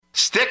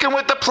Sticking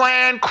with the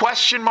plan, ?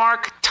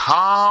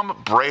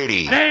 Tom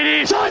Brady.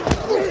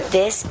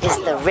 This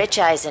is the Rich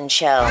Eisen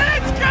Show.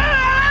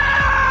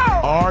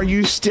 Are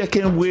you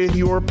sticking with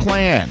your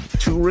plan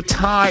to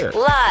retire?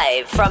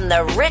 Live from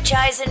the Rich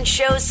Eisen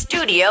Show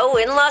studio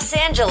in Los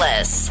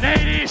Angeles.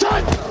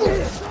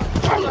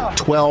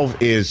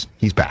 12 is,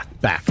 he's back.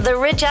 The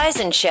Rich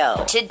Eisen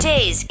Show.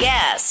 Today's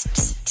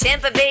guests,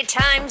 Tampa Bay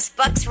Times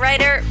Bucs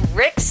writer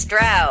Rick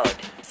Stroud,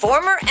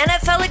 former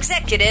NFL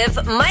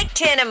executive Mike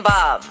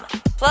Tannenbaum,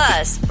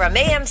 plus from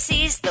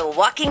AMC's The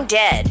Walking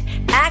Dead,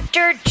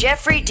 actor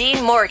Jeffrey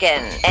Dean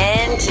Morgan.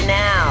 And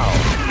now,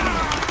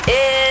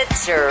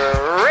 it's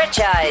Rich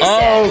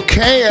Eisen.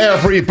 Okay,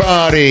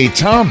 everybody.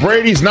 Tom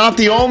Brady's not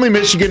the only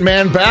Michigan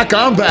man back.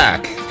 I'm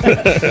back.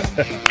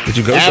 Did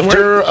you go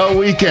After a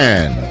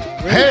weekend.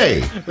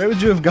 Hey. Where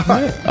would you have gone?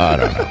 I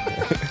don't know.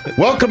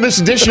 Welcome to this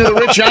edition of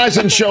the Rich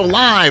Eisen Show,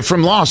 live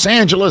from Los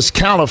Angeles,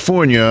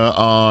 California,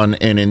 on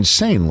an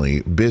insanely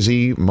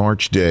busy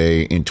March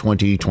day in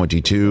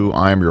 2022.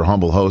 I am your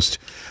humble host,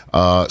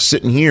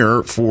 sitting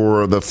here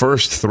for the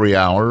first 3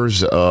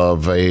 hours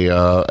of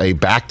a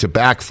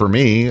back-to-back for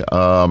me.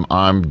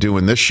 I'm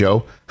doing this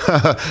show,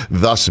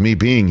 thus me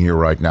being here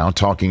right now,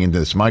 talking into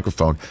this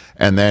microphone.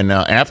 And then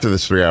after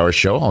this 3-hour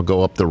show, I'll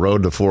go up the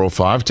road to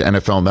 405 to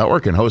NFL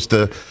Network and host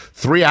the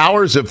 3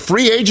 hours of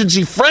free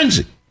agency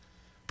frenzy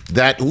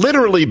that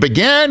literally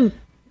began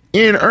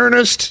in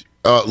earnest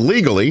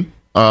legally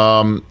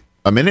a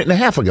minute and a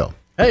half ago.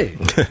 Hey.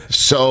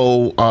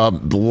 So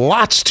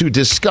lots to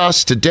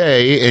discuss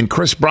today. And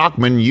Chris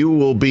Brockman, you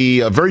will be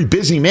a very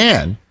busy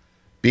man,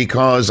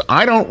 because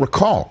I don't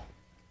recall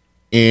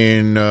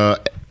in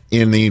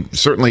the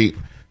certainly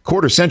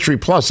quarter century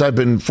plus I've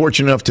been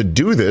fortunate enough to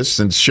do this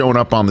since showing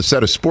up on the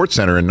set of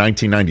SportsCenter in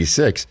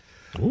 1996.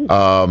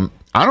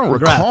 I don't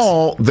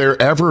recall there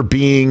ever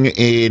being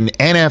an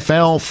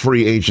NFL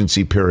free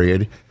agency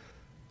period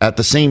at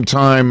the same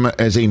time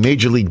as a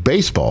Major League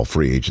Baseball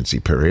free agency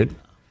period,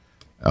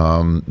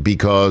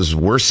 because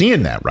we're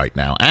seeing that right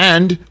now.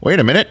 And wait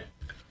a minute,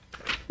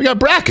 we got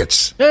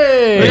brackets.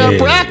 Hey, we got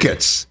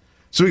brackets.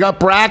 So we got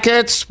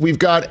brackets. We've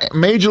got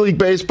Major League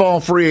Baseball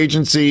free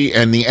agency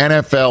and the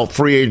NFL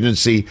free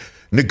agency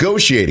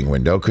negotiating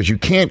window, because you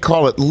can't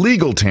call it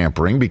legal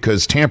tampering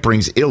because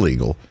tampering's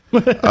illegal.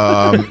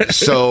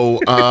 So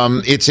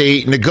it's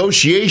a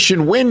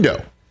negotiation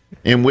window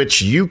in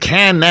which you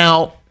can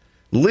now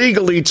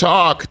legally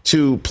talk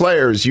to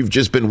players you've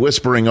just been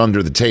whispering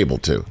under the table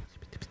to.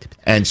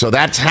 And so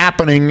that's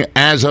happening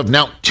as of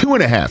now,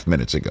 2.5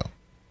 minutes ago.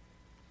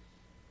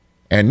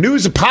 And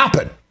news is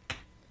popping.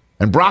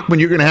 And Brockman,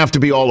 you're going to have to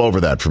be all over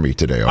that for me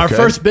today, okay? Our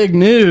first big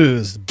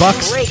news.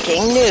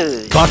 Breaking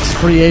news. Bucs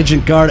free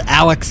agent guard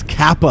Alex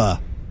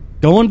Kappa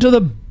going to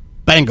the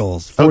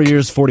Bengals. 4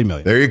 years, $40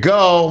 million. There you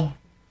go.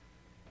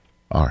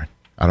 All right.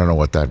 I don't know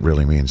what that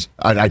really means.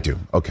 I do.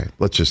 Okay.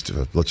 Let's just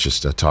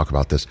talk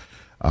about this.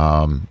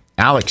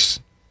 Alex,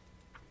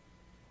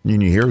 you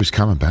hear who's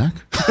coming back?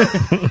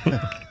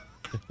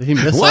 Did he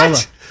miss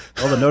What?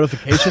 all the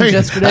notifications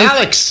yesterday?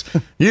 Alex,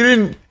 you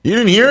didn't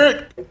hear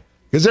it?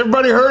 Because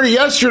everybody heard it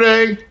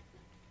yesterday.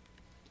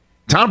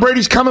 Tom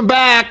Brady's coming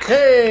back.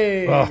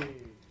 Hey.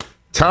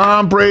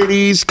 Tom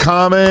Brady's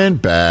coming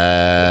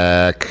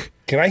back.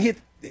 Can I hit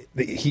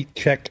the heat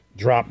check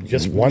drop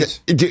just once?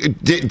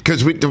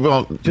 Because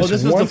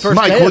this was the first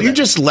Mike, day will of you it.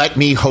 just let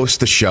me host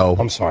the show?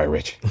 I'm sorry,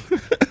 Rich.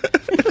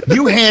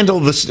 You handle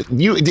this.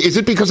 Is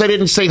it because I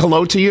didn't say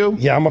hello to you?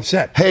 Yeah, I'm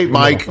upset. Hey,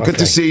 Mike, No, good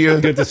to see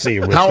you. Good to see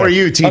you, Rich. How are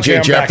you, TJ Okay,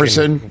 I'm back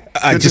Jefferson?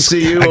 I Good to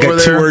see you I over got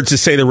there. 2 words to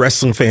say to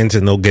wrestling fans,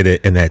 and they'll get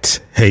it, and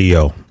that's, hey,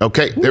 yo.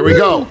 Okay, there we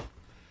go.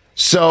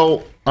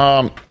 So,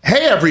 hey,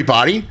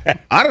 everybody.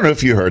 I don't know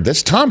if you heard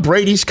this. Tom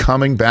Brady's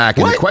coming back.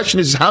 And the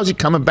question is, how's he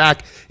coming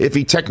back if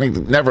he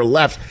technically never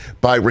left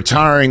by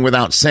retiring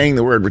without saying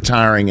the word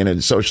retiring in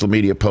a social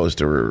media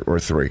post or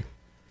 3?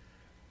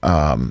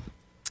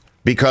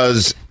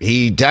 Because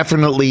he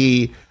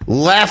definitely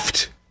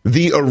left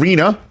the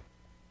arena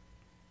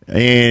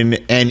in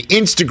an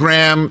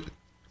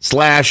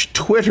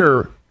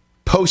Instagram/Twitter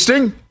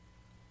posting.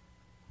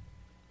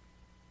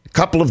 A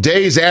couple of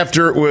days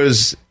after it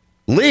was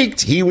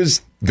leaked, he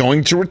was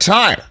going to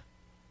retire.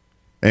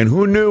 And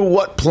who knew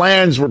what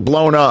plans were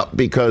blown up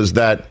because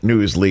that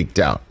news leaked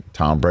out?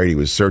 Tom Brady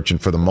was searching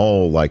for the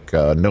mole like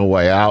No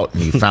Way Out,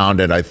 and he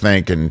found it, I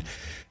think, and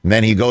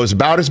then he goes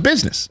about his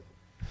business.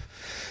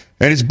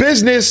 And his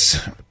business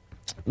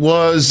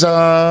was,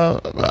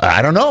 I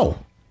don't know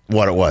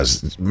what it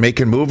was,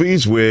 making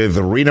movies with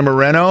Rita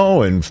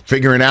Moreno and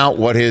figuring out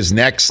what his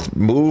next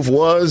move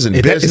was in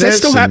business. Is that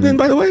still happening,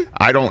 by the way?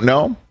 I don't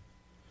know.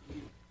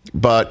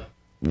 But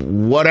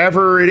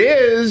whatever it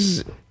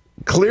is,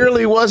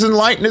 clearly wasn't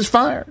lighting his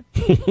fire.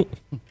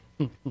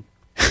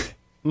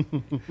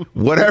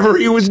 Whatever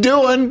he was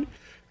doing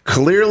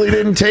clearly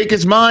didn't take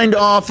his mind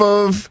off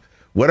of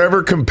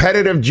whatever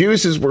competitive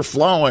juices were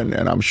flowing.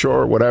 And I'm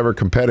sure whatever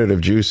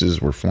competitive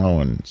juices were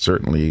flowing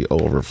certainly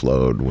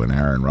overflowed when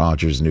Aaron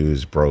Rodgers'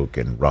 news broke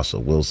and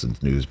Russell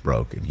Wilson's news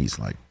broke. And he's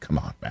like, come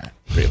on, man.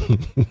 Really?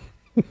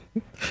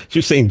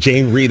 You're saying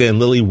Jane, Rita, and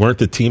Lily weren't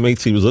the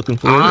teammates he was looking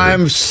for?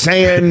 I'm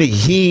saying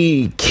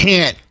he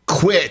can't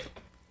quit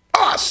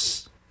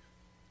us.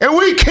 And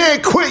we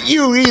can't quit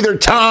you either,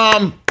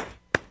 Tom.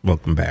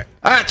 Welcome back.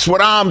 That's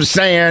what I'm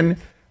saying.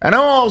 And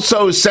I'm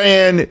also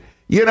saying,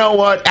 you know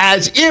what?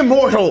 As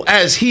immortal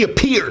as he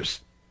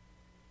appears,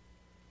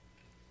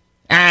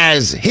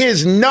 as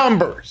his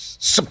numbers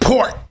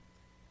support,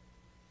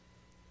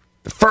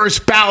 the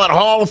first ballot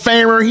Hall of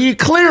Famer he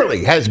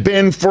clearly has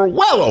been for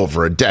well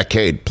over a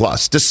decade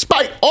plus.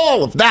 Despite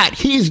all of that,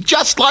 he's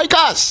just like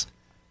us.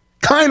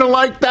 Kind of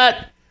like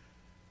that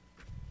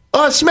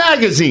Us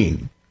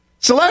magazine.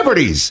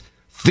 Celebrities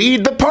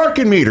feed the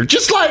parking meter,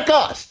 just like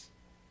us.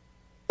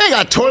 They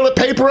got toilet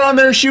paper on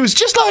their shoes,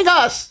 just like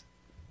us.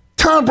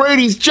 Tom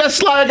Brady's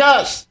just like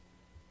us.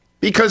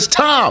 Because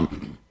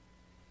Tom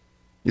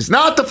is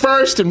not the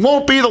first and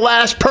won't be the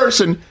last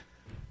person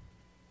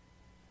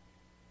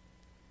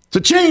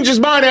to change his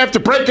mind after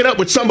breaking up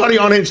with somebody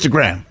on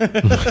Instagram.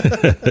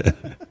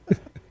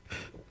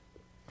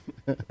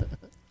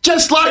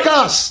 Just like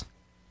us.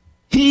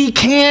 He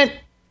can't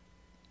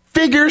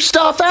figure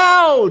stuff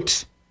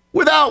out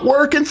without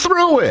working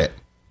through it.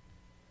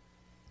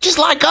 Just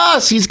like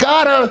us. He's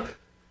got to,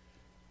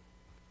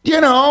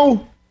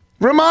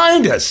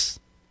 remind us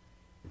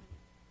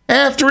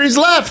after he's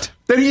left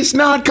that he's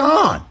not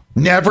gone.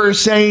 Never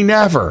say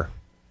never.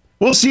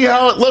 We'll see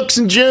how it looks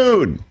in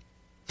June.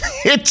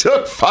 It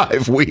took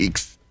 5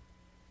 weeks.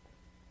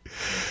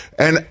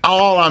 And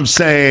all I'm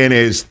saying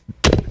is,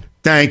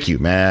 thank you,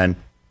 man.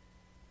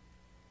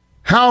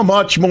 How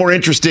much more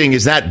interesting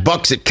is that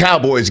Bucs at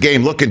Cowboys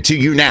game looking to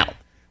you now?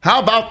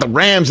 How about the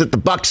Rams at the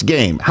Bucs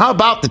game? How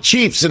about the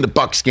Chiefs in the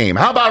Bucs game?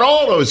 How about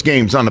all those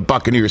games on the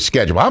Buccaneers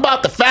schedule? How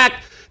about the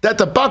fact that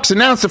the Bucs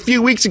announced a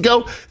few weeks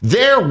ago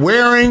they're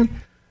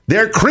wearing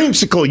their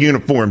creamsicle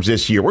uniforms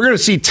this year? We're going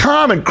to see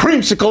Tom and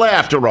creamsicle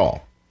after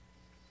all.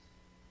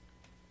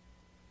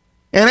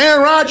 And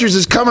Aaron Rodgers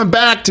is coming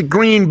back to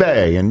Green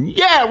Bay. And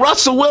yeah,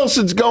 Russell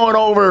Wilson's going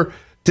over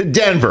to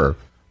Denver.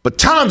 But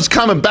Tom's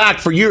coming back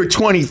for year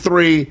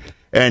 23,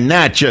 and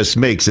that just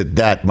makes it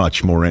that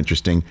much more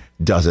interesting,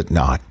 does it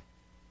not?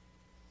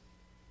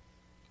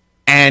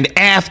 And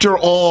after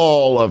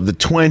all of the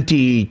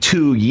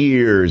 22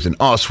 years and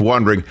us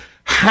wondering,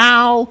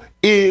 how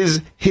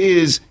is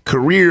his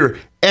career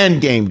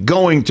endgame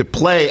going to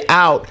play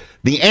out?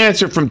 The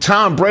answer from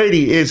Tom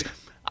Brady is,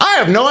 I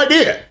have no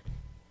idea.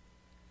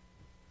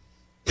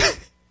 I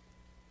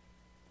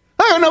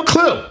have no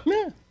clue.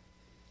 Yeah.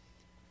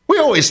 We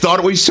always thought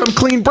it was some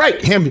clean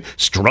break. Him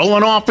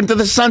strolling off into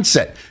the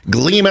sunset,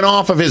 gleaming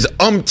off of his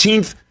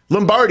umpteenth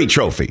Lombardi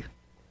trophy.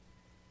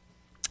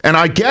 And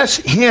I guess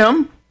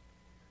him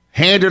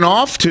handing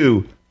off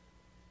to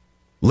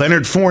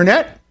Leonard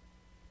Fournette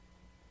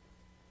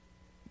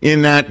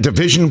in that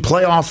division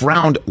playoff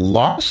round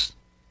loss.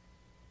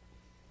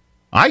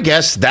 I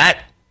guess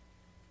that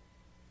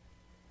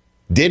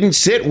didn't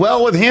sit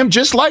well with him,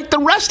 just like the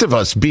rest of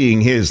us being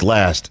his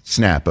last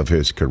snap of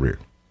his career.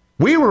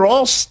 We were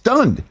all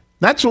stunned.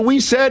 That's what we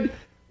said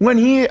when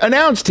he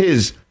announced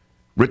his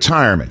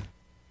retirement.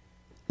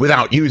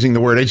 Without using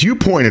the word, as you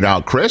pointed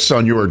out, Chris,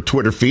 on your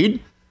Twitter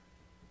feed,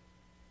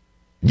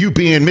 you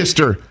being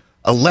Mr.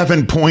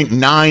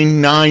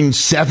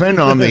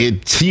 11.997 on the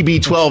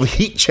TB12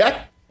 heat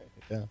check.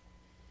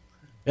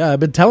 Yeah,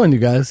 I've been telling you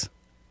guys.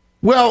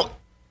 Well,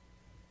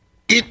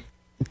 it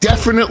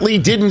definitely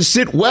didn't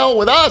sit well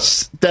with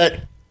us that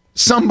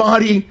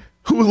somebody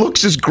who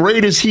looks as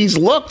great as he's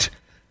looked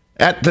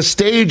at the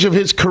stage of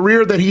his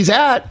career that he's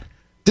at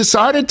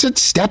decided to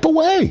step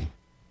away.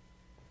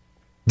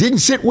 Didn't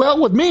sit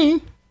well with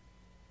me.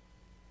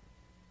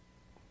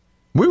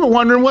 We were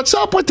wondering what's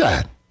up with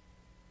that.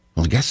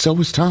 Well, I guess so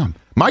was Tom.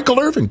 Michael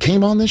Irvin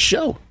came on this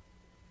show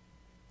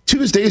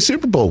Tuesday of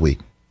Super Bowl week.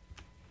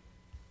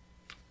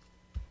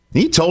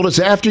 He told us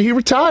after he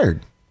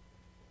retired.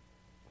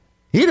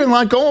 He didn't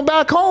like going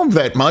back home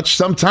that much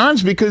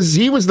sometimes because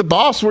he was the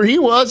boss where he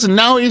was, and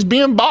now he's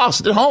being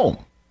bossed at home.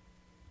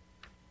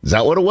 Is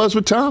that what it was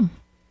with Tom?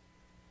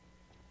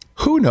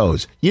 Who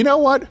knows? You know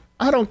what?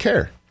 I don't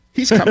care.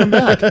 He's coming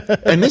back,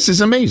 and this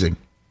is amazing.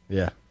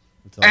 Yeah.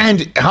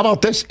 And how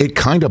about this? It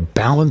kind of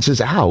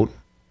balances out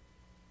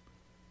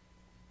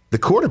the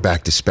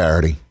quarterback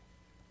disparity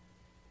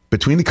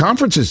between the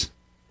conferences,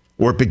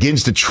 or it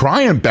begins to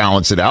try and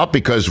balance it out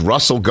because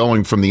Russell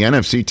going from the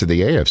NFC to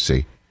the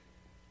AFC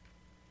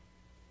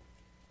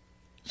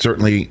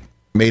certainly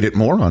made it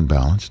more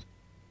unbalanced.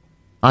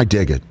 I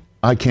dig it.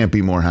 I can't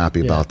be more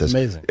happy about this.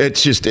 Amazing.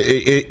 It's just,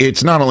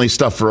 it's not only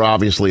stuff for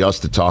obviously us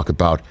to talk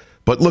about,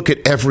 but look at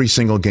every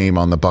single game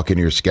on the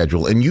Buccaneers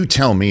schedule, and you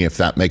tell me if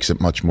that makes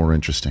it much more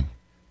interesting.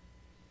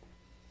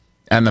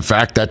 And the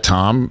fact that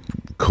Tom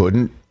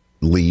couldn't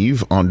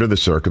leave under the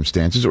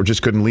circumstances, or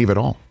just couldn't leave at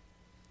all,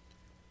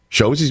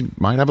 shows he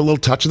might have a little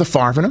touch of the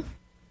Favre in him.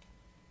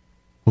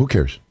 Who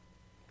cares?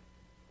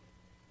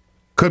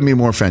 Couldn't be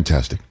more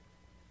fantastic.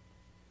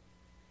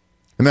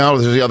 And now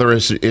there's the other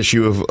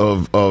issue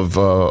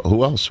of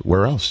who else?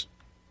 Where else?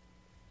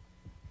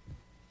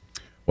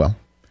 Well,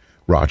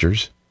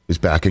 Rodgers is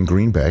back in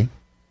Green Bay,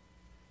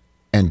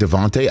 and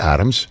Davante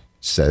Adams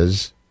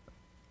says,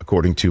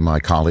 according to my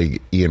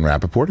colleague Ian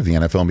Rappaport of the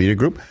NFL Media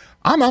Group,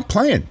 I'm not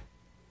playing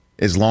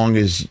as long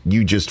as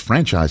you just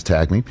franchise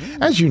tag me.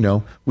 As you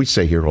know, we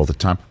say here all the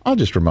time. I'll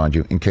just remind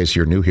you, in case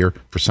you're new here,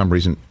 for some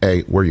reason,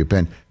 A, where you've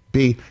been,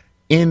 B,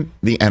 in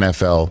the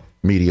NFL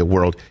media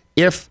world,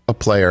 if a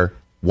player,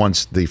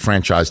 once the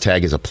franchise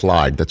tag is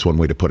applied, that's one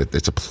way to put it,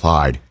 it's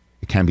applied.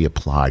 It can be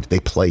applied. They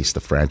place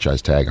the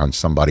franchise tag on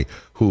somebody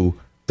who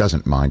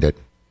doesn't mind it.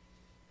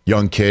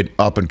 Young kid,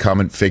 up and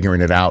coming,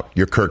 figuring it out.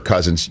 You're Kirk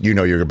Cousins. You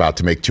know you're about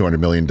to make $200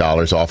 million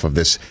off of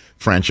this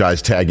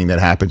franchise tagging that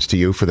happens to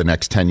you for the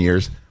next 10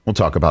 years. We'll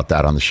talk about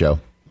that on the show.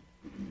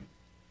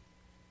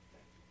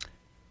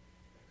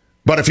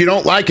 But if you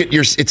don't like it,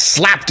 it's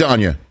slapped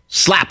on you.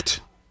 Slapped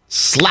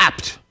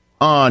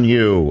on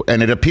you.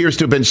 And it appears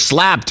to have been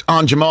slapped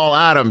on Jamal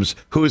Adams,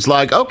 who's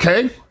like,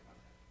 okay,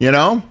 you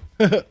know,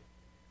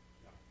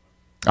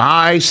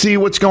 I see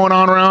what's going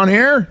on around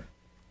here.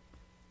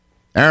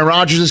 Aaron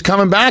Rodgers is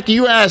coming back.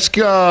 You ask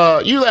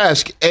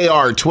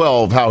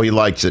AR-12 how he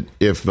likes it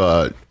if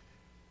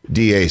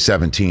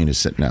DA-17 is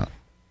sitting out.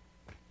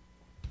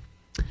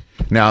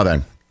 Now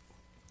then,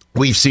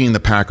 we've seen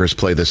the Packers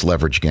play this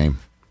leverage game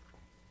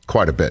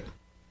quite a bit.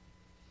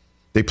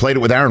 They played it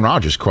with Aaron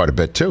Rodgers quite a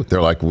bit, too.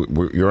 They're like,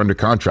 you're under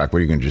contract. What,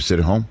 are you going to just sit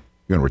at home?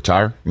 You're going to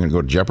retire? You're going to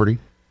go to Jeopardy?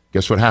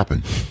 Guess what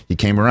happened? He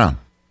came around.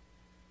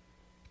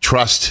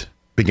 Trust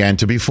began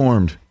to be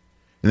formed.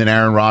 And then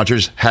Aaron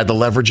Rodgers had the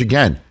leverage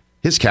again.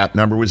 His cap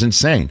number was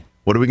insane.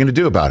 What are we going to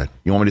do about it?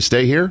 You want me to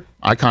stay here?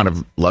 I kind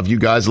of love you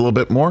guys a little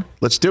bit more.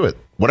 Let's do it.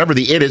 Whatever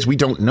the it is, we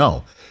don't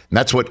know. And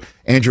that's what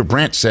Andrew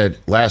Brandt said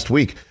last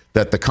week,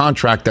 that the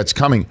contract that's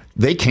coming,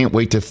 they can't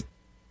wait to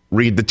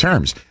read the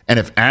terms. And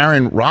if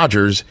Aaron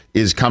Rodgers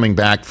is coming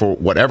back for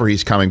whatever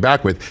he's coming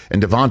back with,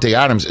 and Davante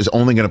Adams is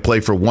only going to play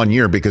for 1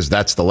 year because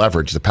that's the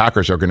leverage, the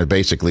Packers are going to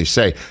basically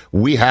say,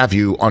 we have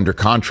you under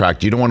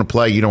contract. You don't want to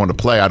play. You don't want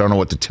to play. I don't know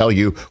what to tell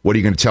you. What are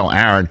you going to tell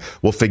Aaron?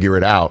 We'll figure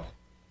it out.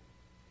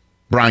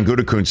 Brian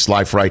Gutekunst's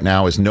life right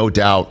now is no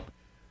doubt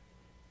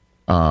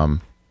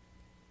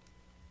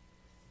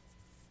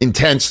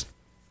intense.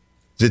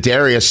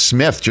 Zadarius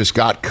Smith just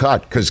got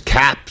cut because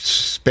cap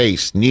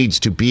space needs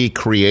to be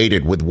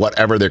created with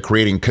whatever they're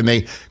creating. Can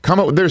they come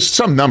up with, there's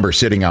some number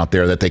sitting out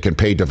there that they can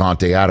pay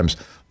Davante Adams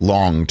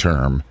long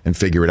term and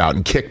figure it out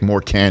and kick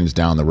more cans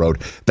down the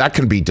road. That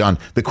can be done.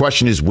 The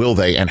question is, will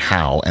they, and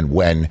how and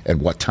when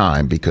and what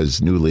time,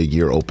 because new league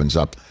year opens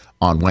up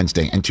on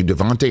Wednesday. And to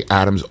Davante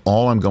Adams,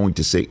 all I'm going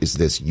to say is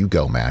this: you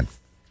go, man.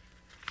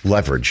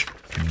 Leverage.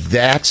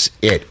 That's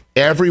it.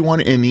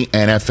 Everyone in the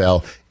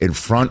NFL in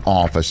front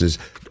offices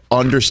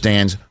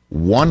understands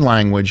one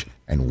language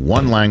and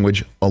one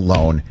language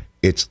alone.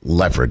 It's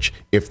leverage.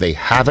 If they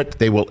have it,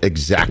 they will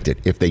exact it.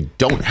 If they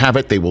don't have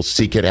it, they will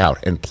seek it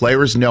out. And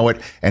players know it.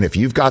 And if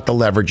you've got the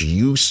leverage,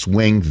 you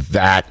swing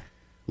that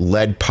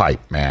lead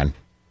pipe, man,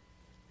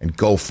 and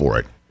go for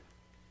it.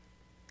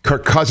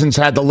 Kirk Cousins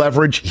had the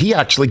leverage. He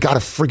actually got a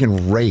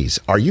friggin' raise.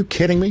 Are you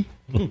kidding me?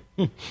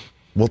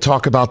 We'll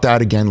talk about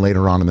that again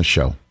later on in the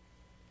show.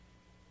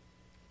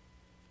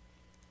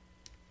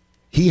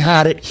 He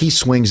had it. He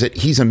swings it.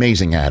 He's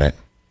amazing at it.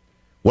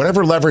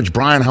 Whatever leverage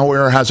Brian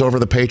Hoyer has over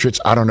the Patriots,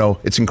 I don't know.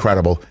 It's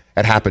incredible.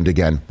 It happened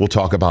again. We'll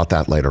talk about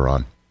that later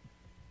on.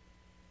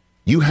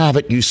 You have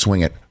it. You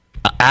swing it.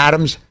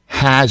 Adams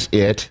has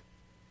it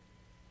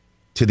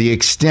to the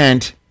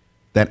extent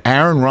that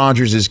Aaron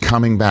Rodgers is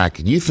coming back.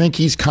 Do you think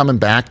he's coming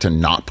back to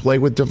not play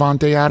with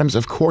Davante Adams?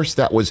 Of course,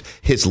 that was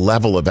his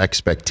level of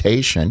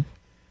expectation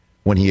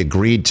when he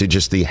agreed to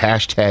just the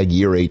hashtag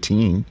year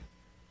 18.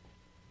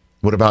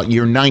 What about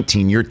year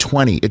 19, year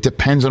 20? It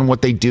depends on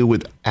what they do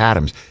with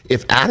Adams.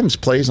 If Adams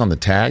plays on the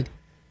tag,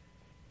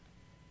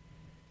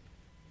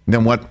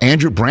 then what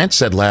Andrew Brandt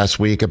said last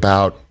week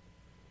about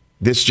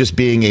this just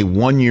being a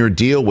one-year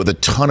deal with a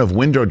ton of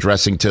window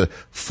dressing to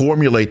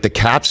formulate the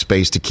cap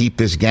space to keep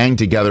this gang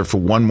together for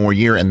one more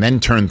year and then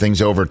turn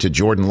things over to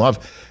Jordan Love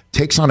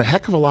takes on a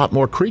heck of a lot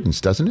more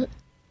credence, doesn't it?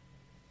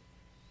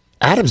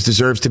 Adams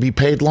deserves to be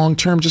paid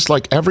long-term just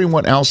like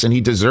everyone else, and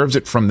he deserves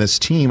it from this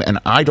team, and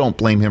I don't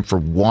blame him for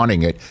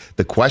wanting it.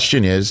 The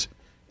question is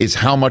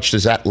how much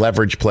does that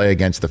leverage play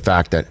against the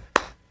fact that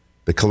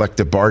the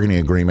collective bargaining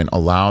agreement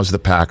allows the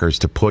Packers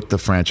to put the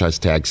franchise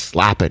tag,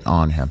 slap it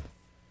on him.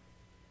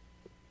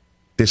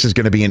 This is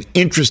going to be an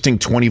interesting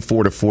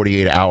 24 to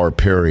 48 hour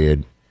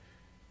period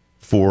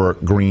for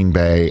Green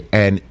Bay,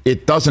 and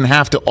it doesn't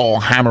have to all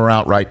hammer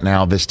out right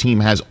now. This team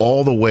has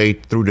all the way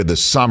through to the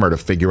summer to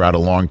figure out a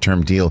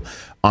long-term deal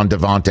on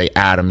Davante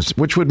Adams,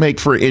 which would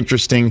make for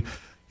interesting,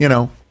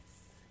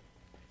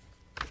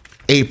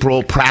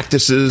 April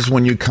practices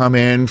when you come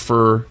in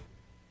for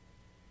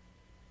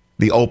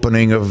the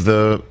opening of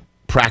the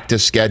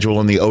practice schedule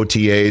and the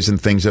OTAs and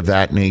things of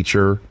that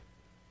nature.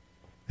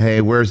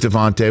 Hey, where's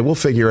Davante? We'll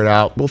figure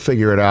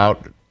it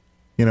out.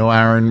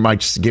 Aaron might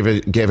just give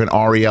an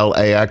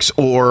RELAX,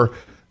 or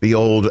the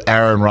old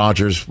Aaron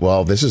Rodgers,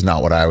 well, this is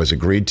not what I was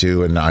agreed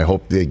to, and I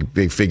hope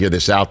they figure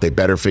this out. They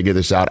better figure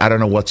this out. I don't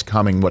know what's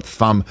coming, what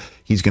thumb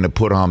he's going to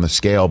put on the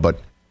scale, but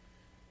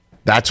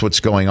that's what's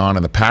going on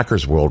in the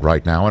Packers world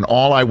right now. And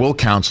all I will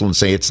counsel and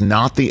say, it's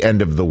not the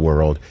end of the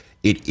world.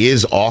 It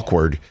is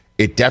awkward.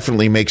 It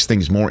definitely makes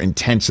things more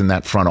intense in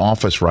that front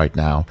office right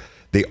now.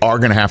 They are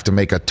going to have to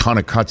make a ton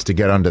of cuts to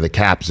get under the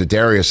cap.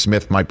 Zadarius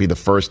Smith might be the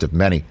first of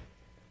many.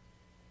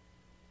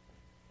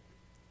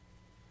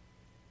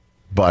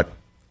 But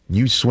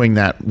you swing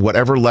that,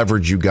 whatever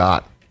leverage you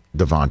got,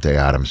 Davante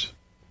Adams.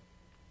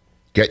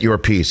 Get your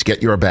piece.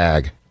 Get your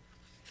bag.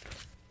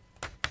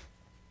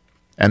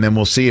 And then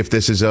we'll see if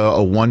this is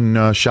a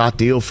one-shot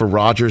deal for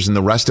Rodgers and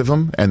the rest of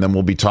them. And then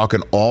we'll be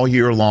talking all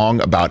year long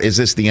about, is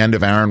this the end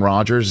of Aaron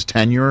Rodgers'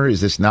 tenure?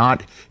 Is this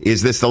not?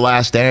 Is this the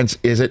last dance?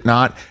 Is it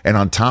not? And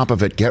on top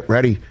of it, get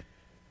ready.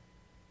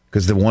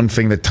 Because the one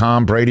thing that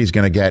Tom Brady's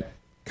going to get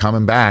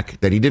coming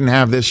back that he didn't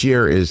have this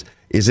year is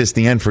this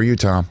the end for you,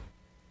 Tom?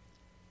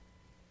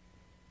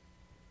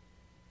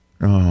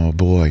 Oh,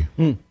 boy.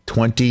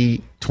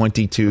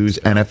 2022's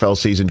NFL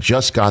season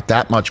just got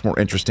that much more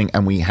interesting,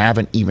 and we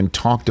haven't even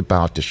talked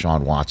about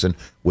Deshaun Watson,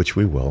 which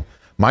we will.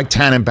 Mike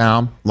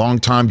Tannenbaum,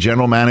 longtime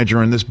general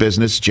manager in this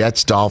business,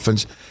 Jets,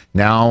 Dolphins,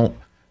 now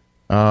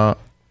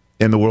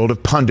in the world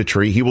of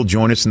punditry. He will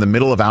join us in the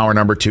middle of hour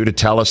number 2 to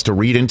tell us, to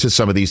read into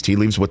some of these tea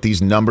leaves, what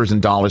these numbers and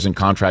dollars and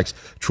contracts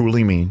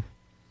truly mean.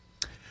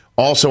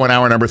 Also in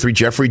hour number 3,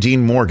 Jeffrey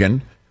Dean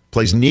Morgan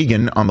plays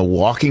Negan on The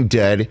Walking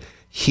Dead.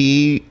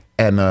 He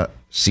and the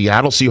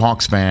Seattle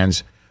Seahawks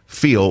fans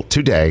feel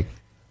today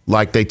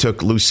like they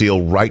took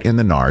Lucille right in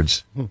the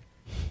nards.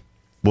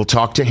 We'll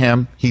talk to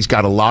him. He's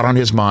got a lot on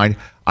his mind.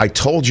 I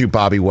told you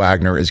Bobby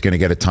Wagner is going to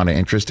get a ton of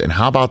interest. And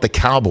how about the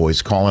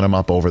Cowboys calling him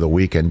up over the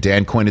weekend?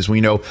 Dan Quinn, as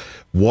we know,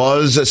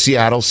 was a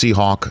Seattle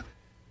Seahawk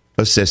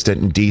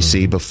assistant in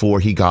D.C. before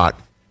he got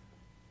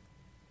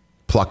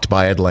plucked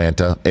by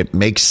Atlanta. It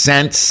makes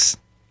sense.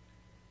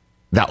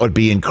 That would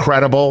be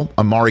incredible.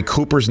 Amari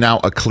Cooper's now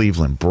a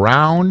Cleveland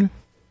Brown.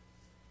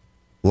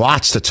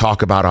 Lots to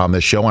talk about on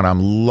this show, and I'm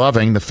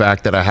loving the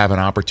fact that I have an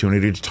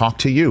opportunity to talk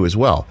to you as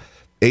well.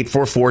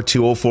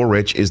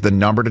 844-204-RICH is the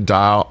number to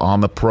dial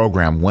on the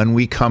program. When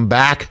we come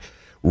back,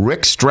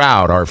 Rick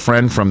Stroud, our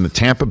friend from the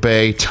Tampa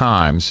Bay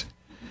Times,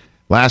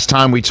 last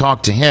time we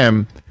talked to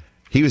him,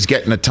 he was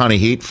getting a ton of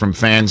heat from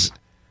fans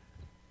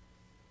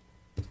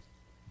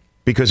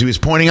because he was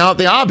pointing out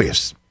the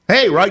obvious.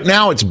 Hey, right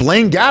now it's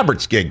Blaine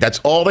Gabbert's gig. That's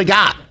all they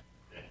got.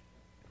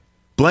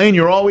 Blaine,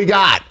 you're all we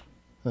got.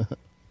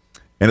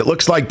 And it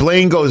looks like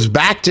Blaine goes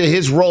back to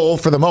his role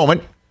for the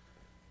moment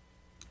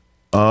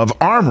of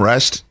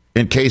armrest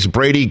in case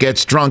Brady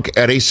gets drunk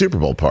at a Super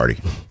Bowl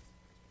party.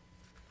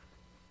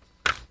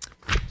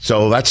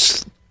 So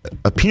that's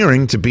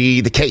appearing to be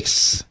the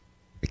case.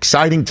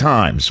 Exciting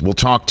times. We'll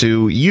talk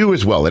to you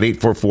as well at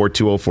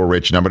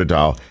 844-204-RICH, number to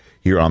dial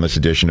here on this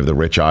edition of the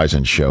Rich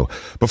Eisen Show.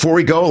 Before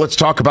we go, let's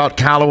talk about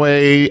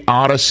Callaway,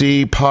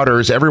 Odyssey,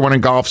 putters. Everyone in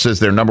golf says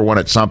they're number one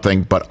at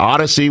something, but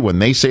Odyssey, when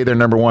they say they're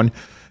number one,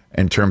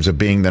 in terms of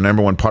being the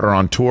number one putter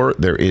on tour,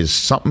 there is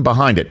something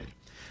behind it.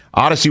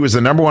 Odyssey was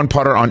the number one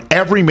putter on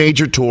every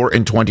major tour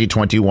in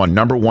 2021,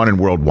 number one in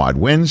worldwide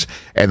wins,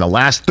 and the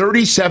last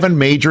 37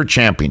 major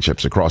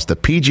championships across the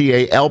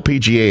PGA,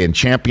 LPGA, and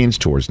Champions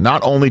Tours.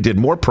 Not only did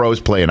more pros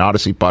play an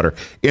Odyssey putter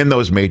in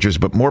those majors,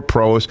 but more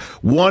pros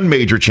won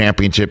major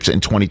championships in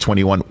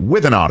 2021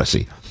 with an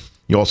Odyssey.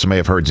 You also may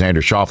have heard Xander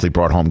Schauffele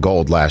brought home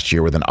gold last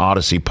year with an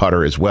Odyssey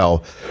putter as well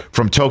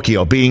from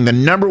Tokyo. Being the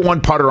number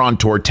one putter on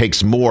tour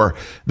takes more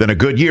than a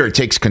good year. It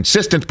takes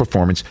consistent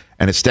performance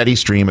and a steady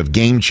stream of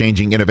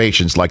game-changing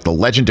innovations like the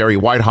legendary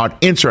White Hot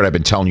insert I've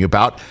been telling you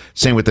about.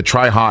 Same with the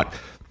Tri-Hot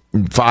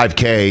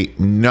 5K,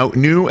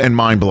 new and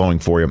mind-blowing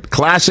for you.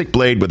 Classic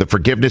blade with the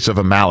forgiveness of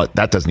a mallet.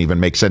 That doesn't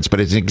even make sense, but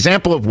it's an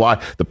example of why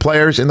the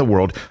players in the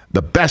world,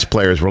 the best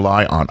players,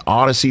 rely on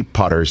Odyssey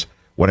putters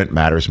when it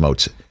matters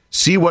most.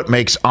 See what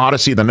makes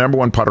Odyssey the number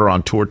one putter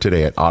on tour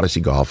today at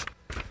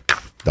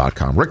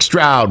odysseygolf.com. Rick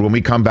Stroud when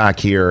we come back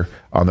here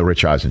on The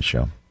Rich Eisen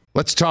Show.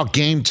 Let's talk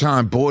game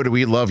time. Boy, do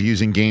we love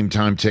using game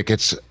time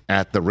tickets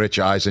at The Rich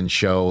Eisen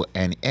Show.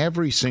 And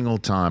every single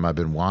time I've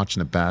been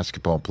watching the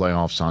basketball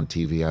playoffs on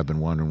TV, I've been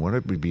wondering what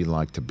it would be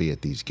like to be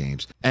at these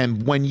games.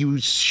 And when you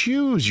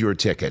choose your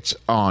tickets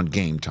on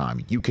game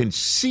time, you can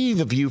see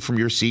the view from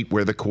your seat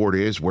where the court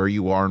is, where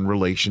you are in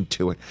relation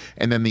to it.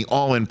 And then the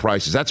all-in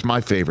prices. That's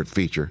my favorite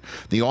feature.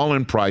 The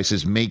all-in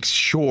prices makes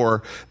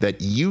sure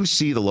that you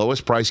see the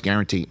lowest price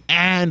guarantee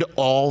and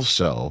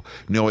also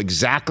know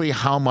exactly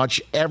how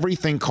much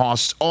everything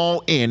costs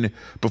all in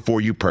before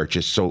you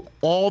purchase. So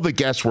all the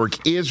guesswork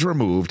is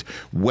removed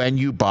when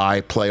you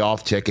buy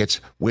playoff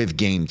tickets with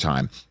Game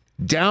Time.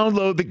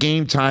 Download the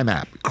Game Time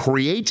app,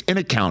 create an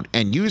account,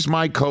 and use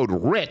my code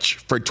RICH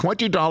for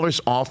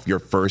 $20 off your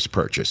first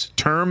purchase.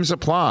 Terms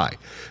apply.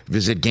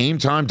 Visit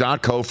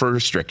GameTime.co for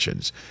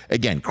restrictions.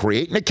 Again,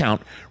 create an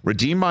account,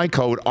 redeem my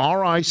code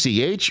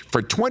RICH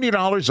for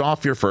 $20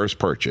 off your first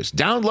purchase.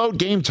 Download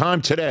Game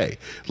Time today.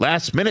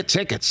 Last minute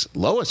tickets,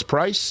 lowest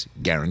price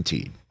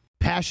guaranteed.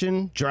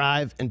 Passion,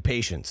 drive, and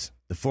patience.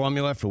 The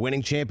formula for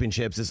winning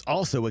championships is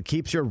also what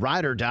keeps your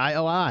ride or die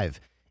alive.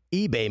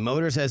 eBay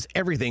Motors has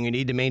everything you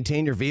need to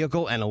maintain your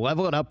vehicle and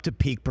level it up to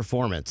peak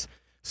performance.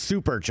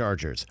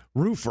 Superchargers,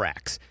 roof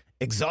racks,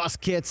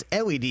 exhaust kits,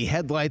 LED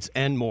headlights,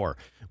 and more.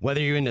 Whether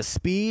you're into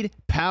speed,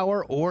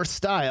 power, or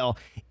style,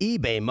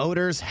 eBay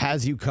Motors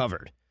has you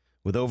covered.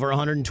 With over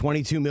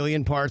 122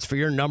 million parts for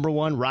your number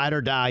one ride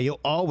or die, you'll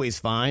always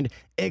find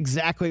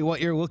exactly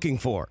what you're looking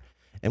for.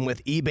 And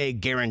with eBay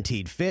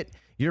Guaranteed Fit,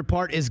 your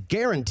part is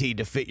guaranteed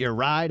to fit your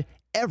ride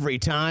every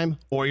time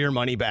or your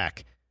money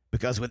back.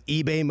 Because with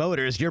eBay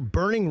Motors, you're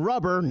burning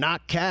rubber,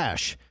 not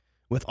cash.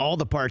 With all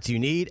the parts you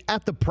need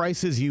at the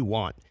prices you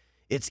want.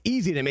 It's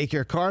easy to make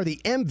your car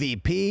the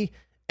MVP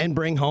and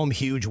bring home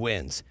huge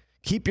wins.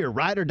 Keep your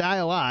ride or die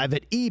alive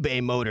at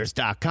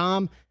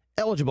ebaymotors.com.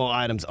 Eligible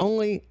items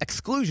only.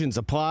 Exclusions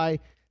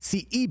apply.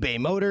 See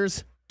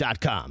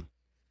ebaymotors.com.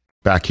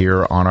 Back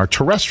here on our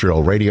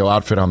terrestrial radio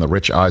outfit on the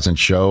Rich Eisen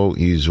Show.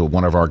 He's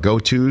one of our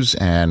go-tos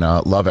and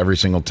love every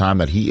single time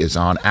that he is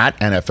on at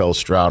NFL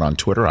Stroud on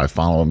Twitter. I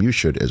follow him. You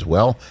should as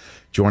well.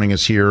 Joining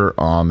us here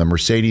on the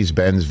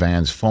Mercedes-Benz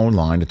Vans phone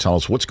line to tell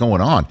us what's going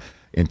on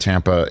in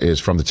Tampa is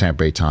from the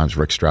Tampa Bay Times,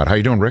 Rick Stroud. How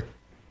you doing, Rick?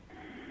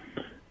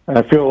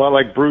 I feel a lot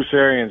like Bruce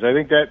Arians. I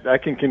think that I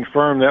can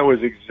confirm that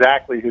was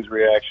exactly his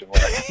reaction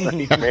last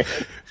night, man.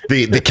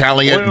 the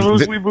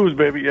Caliente. We booze,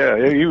 baby. Yeah,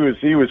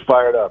 he was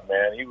fired up,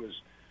 man. He was.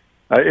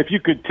 If you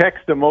could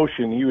text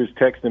emotion, he was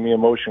texting me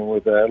emotion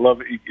with. I love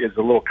it's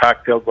the little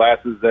cocktail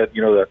glasses that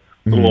the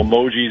little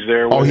emojis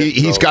there. Oh,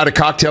 he's got a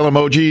cocktail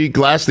emoji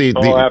glass.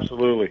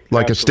 Absolutely,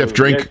 like a stiff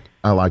drink.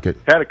 I like it.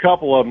 Had a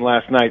couple of them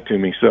last night to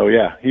me. So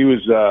yeah, he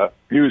was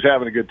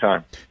having a good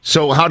time.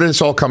 So how did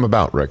this all come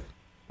about, Rick?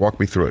 Walk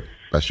me through it,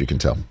 best you can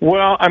tell.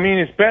 Well, I mean,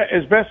 as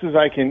best as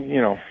I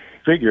can,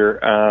 figure,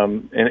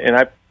 and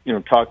I.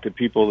 Talk to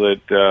people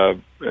that,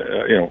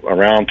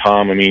 around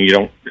Tom. I mean, you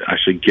don't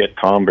actually get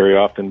Tom very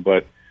often,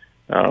 but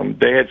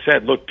they had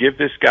said, look, give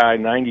this guy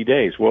 90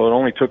 days. Well, it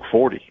only took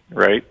 40,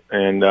 right?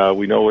 And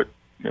we know it,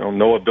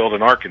 Noah built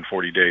an ark in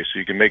 40 days, so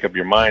you can make up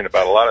your mind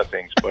about a lot of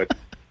things. But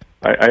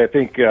I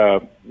think,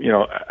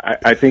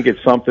 I think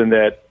it's something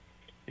that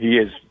he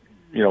has,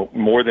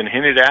 more than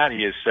hinted at.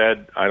 He has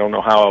said, I don't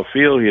know how I'll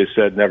feel. He has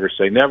said, never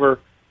say never.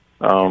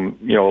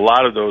 A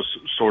lot of those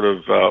sort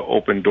of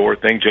open door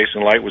things.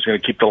 Jason Light was going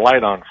to keep the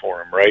light on for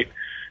him, right?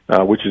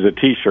 Which is a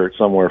T-shirt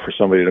somewhere for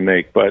somebody to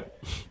make. But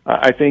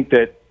I think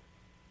that,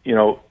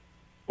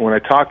 when I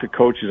talk to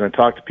coaches and I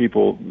talk to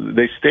people,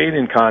 they stayed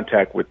in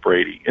contact with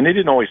Brady. And they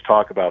didn't always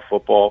talk about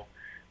football,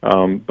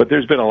 but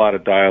there's been a lot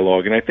of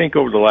dialogue. And I think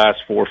over the last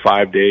 4 or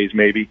 5 days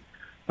maybe,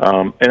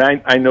 and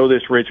I know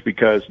this, Rich,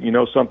 because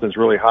something's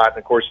really hot. And,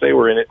 of course, they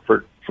were in it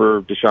for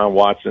Deshaun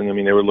Watson. I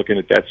mean, they were looking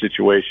at that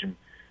situation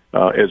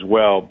as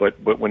well. But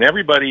when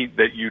everybody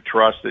that you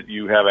trust, that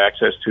you have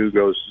access to,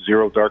 goes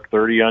 0 dark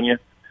 30 on you,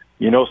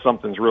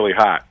 something's really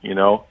hot,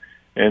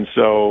 And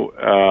so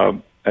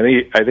I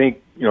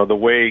think the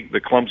way the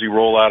clumsy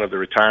rollout of the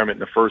retirement in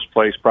the first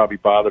place probably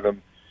bothered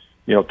him.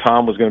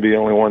 Tom was going to be the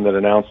only one that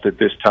announced it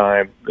this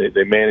time.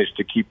 They managed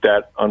to keep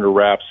that under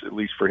wraps, at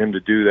least for him to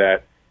do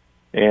that.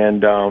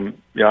 And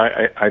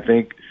I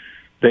think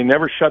they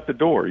never shut the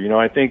door.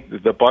 I think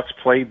the Bucs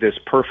played this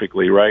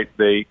perfectly, right?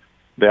 They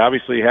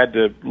obviously had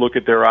to look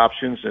at their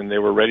options, and they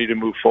were ready to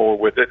move forward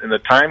with it. And the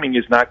timing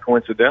is not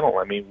coincidental.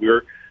 I mean,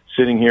 we're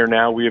sitting here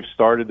now. We have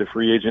started the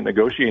free agent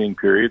negotiating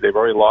period. They've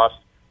already lost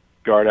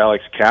guard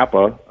Alex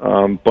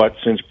Kappa, but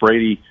since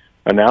Brady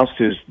announced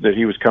that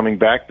he was coming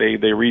back, they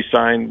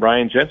re-signed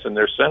Ryan Jensen,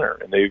 their center,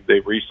 and they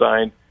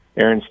re-signed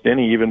Aaron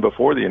Stinney even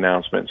before the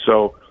announcement.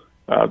 So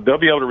they'll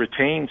be able to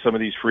retain some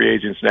of these free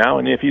agents now.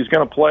 And if he's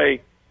going to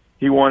play,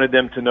 he wanted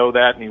them to know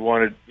that, and he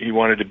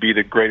wanted to be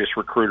the greatest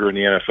recruiter in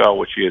the NFL,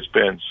 which he has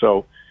been.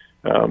 So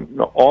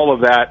all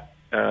of that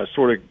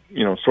sort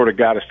of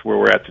got us to where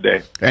we're at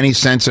today. Any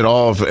sense at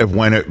all of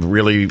when it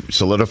really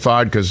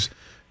solidified? Because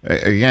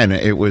again,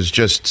 it was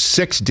just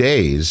 6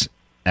 days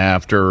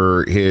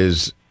after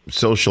his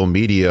social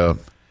media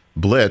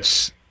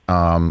blitz.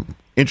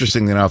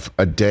 Interestingly enough,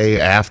 a day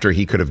after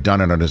he could have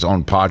done it on his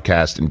own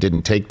podcast and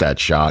didn't take that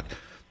shot,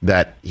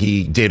 that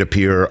he did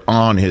appear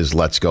on his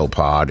Let's Go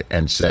pod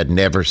and said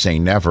never say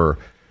never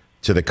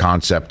to the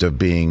concept of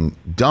being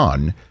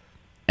done.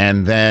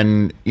 And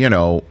then,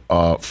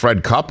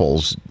 Fred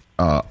Couples,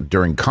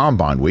 during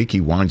Combine Week,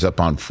 he winds up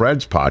on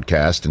Fred's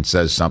podcast and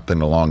says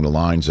something along the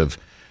lines of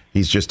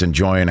he's just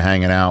enjoying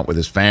hanging out with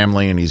his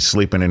family and he's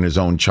sleeping in his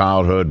own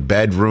childhood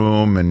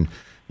bedroom, and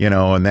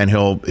and then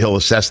he'll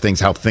assess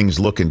how things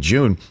look in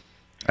June.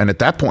 And at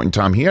that point in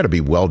time, he had to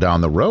be well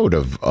down the road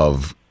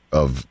of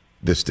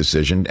this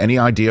decision. Any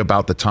idea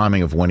about the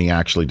timing of when he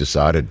actually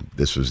decided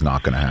this was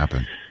not going to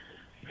happen?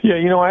 Yeah,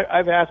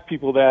 I've asked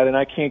people that, and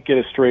I can't get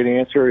a straight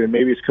answer, and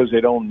maybe it's because they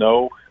don't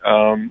know.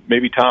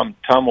 Maybe Tom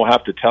will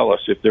have to tell us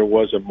if there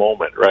was a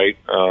moment, right,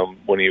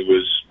 when he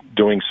was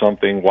doing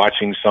something,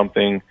 watching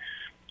something.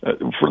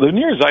 For the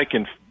near as I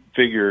can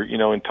figure,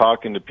 in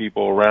talking to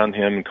people around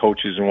him,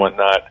 coaches and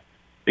whatnot,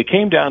 it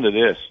came down to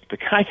this. The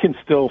guy can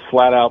still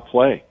flat out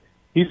play.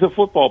 he's a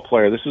football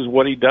player. This is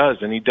what he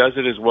does, and he does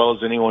it as well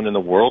as anyone in the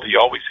world. He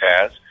always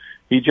has.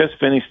 He just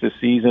finished the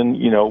season,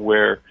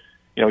 where,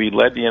 he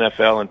led the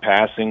NFL in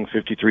passing,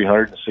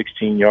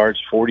 5,316 yards,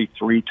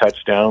 43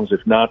 touchdowns.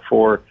 If not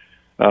for,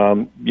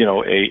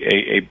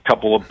 a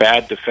couple of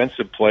bad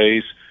defensive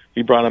plays,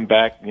 he brought him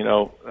back,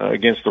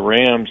 against the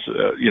Rams,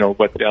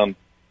 down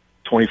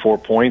 24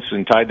 points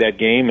and tied that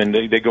game, and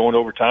they go in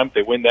overtime. If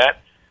they win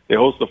that, they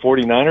host the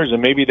 49ers,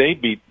 and maybe they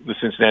beat the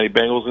Cincinnati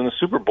Bengals in the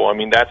Super Bowl. I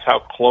mean, that's how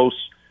close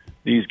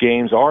these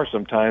games are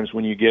sometimes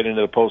when you get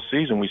into the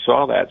postseason. We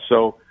saw that.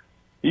 So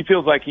he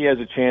feels like he has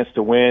a chance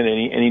to win,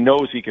 and he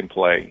knows he can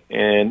play.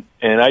 And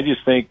I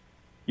just think,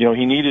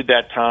 he needed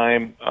that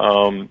time.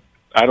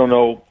 I don't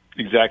know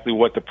exactly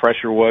what the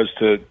pressure was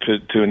to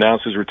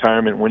announce his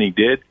retirement when he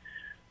did.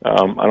 I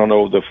don't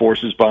know the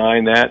forces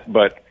behind that,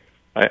 but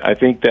I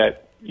think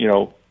that,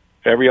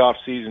 every off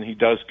season he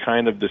does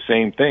kind of the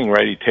same thing,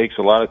 right? He takes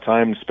a lot of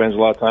time, spends a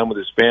lot of time with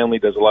his family,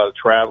 does a lot of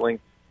traveling.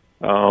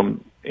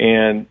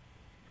 And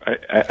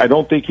I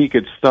don't think he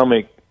could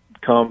stomach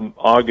come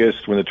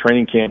August when the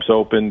training camps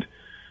opened,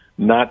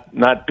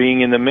 not being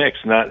in the mix,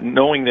 not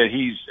knowing that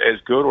he's as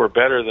good or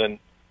better than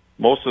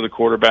most of the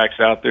quarterbacks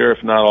out there,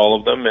 if not all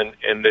of them,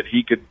 and that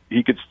he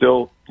could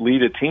still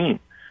lead a team.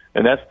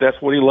 And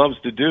that's what he loves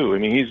to do. I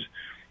mean,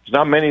 there's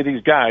not many of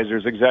these guys.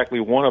 There's exactly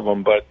one of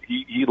them, but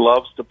he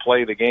loves to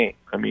play the game.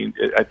 I mean,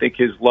 I think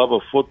his love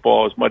of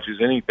football, as much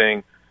as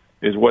anything,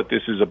 is what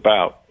this is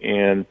about.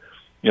 And,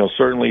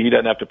 certainly he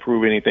doesn't have to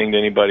prove anything to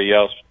anybody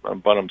else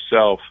but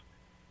himself.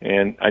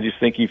 And I just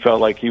think he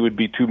felt like he would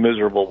be too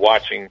miserable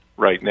watching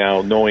right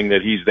now, knowing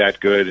that he's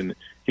that good and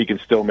he can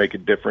still make a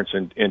difference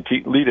and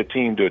lead a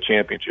team to a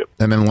championship.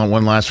 And then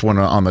one last one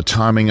on the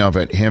timing of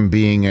it, him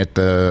being at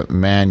the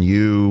Man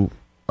U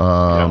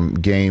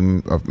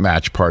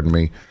match,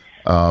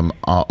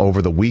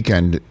 over the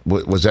weekend.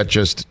 Was that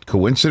just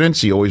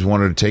coincidence? He always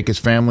wanted to take his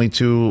family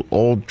to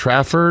Old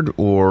Trafford,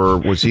 or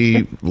was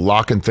he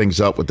locking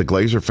things up with the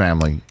Glazer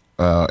family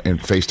in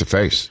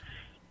face-to-face?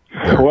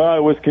 Well,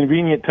 it was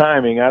convenient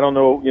timing. I don't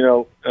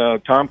know,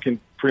 Tom can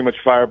pretty much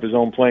fire up his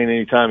own plane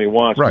anytime he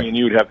wants. Right. Me and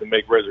you would have to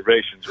make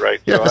reservations, right?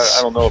 Yes. So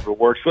I don't know if it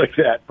works like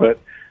that, but,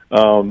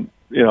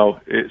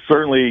 it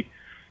certainly,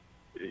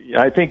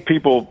 I think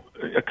people,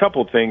 a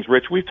couple of things,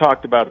 Rich, we've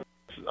talked about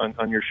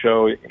on your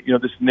show,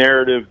 this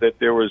narrative that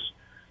there was,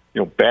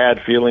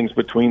 bad feelings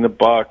between the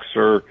Bucs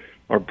or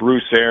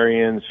Bruce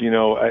Arians.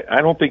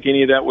 I don't think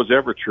any of that was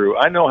ever true.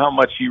 I know how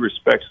much he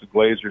respects the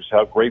Glazers,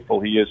 how grateful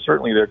he is.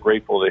 Certainly they're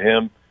grateful to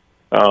him.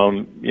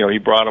 He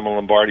brought them a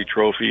Lombardi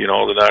trophy and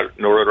all the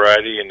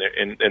notoriety,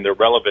 and they're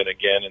relevant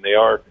again, and they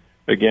are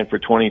again for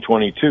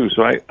 2022.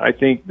 So I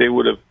think they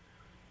would have,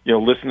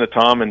 listened to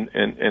Tom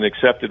and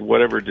accepted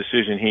whatever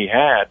decision he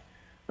had.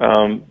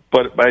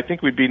 But I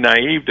think we'd be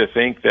naive to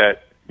think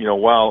that,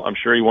 while I'm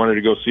sure he wanted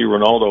to go see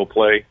Ronaldo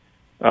play,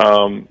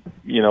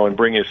 and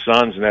bring his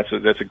sons, and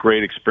that's a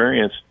great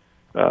experience.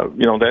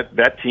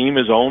 That team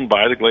is owned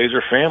by the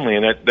Glazer family,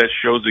 and that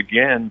shows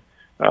again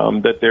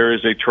that there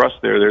is a trust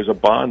there. There's a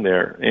bond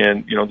there.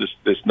 And,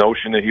 this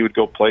notion that he would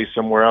go play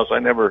somewhere else, I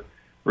never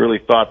really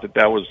thought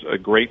that was a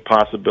great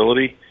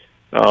possibility.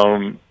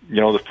 The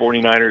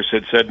 49ers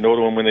had said no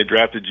to him when they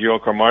drafted Gio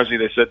Carmazzi.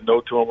 They said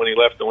no to him when he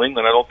left New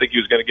England. I don't think he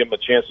was going to give him a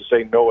chance to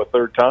say no a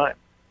third time.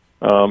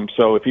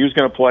 So if he was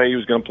going to play, he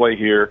was going to play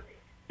here.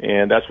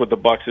 And that's what the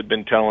Bucs had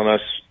been telling us.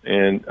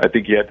 And I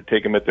think you had to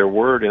take them at their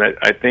word. And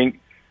I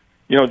think,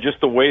 just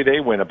the way they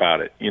went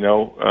about it,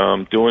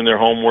 doing their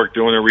homework,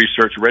 doing their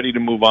research, ready to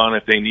move on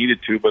if they needed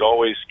to, but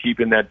always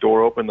keeping that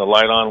door open, the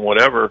light on,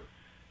 whatever.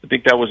 I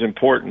think that was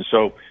important.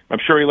 So I'm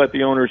sure he let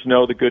the owners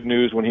know the good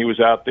news when he was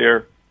out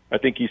there. I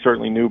think he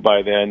certainly knew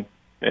by then.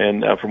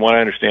 And from what I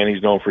understand,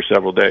 he's known for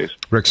several days.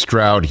 Rick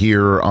Stroud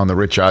here on the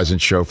Rich Eisen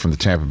Show from the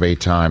Tampa Bay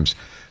Times.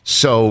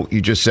 So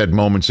you just said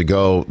moments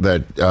ago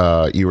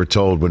that you were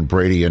told when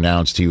Brady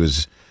announced he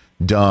was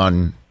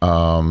done,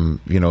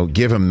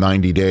 give him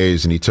 90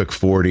 days, and he took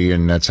 40,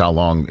 and that's how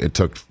long it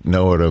took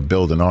Noah to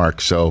build an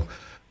ark. So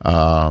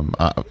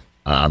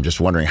I'm just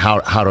wondering,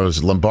 how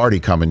does Lombardi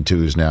come in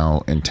twos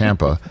now in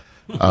Tampa?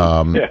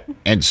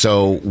 And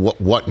so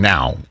what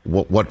now?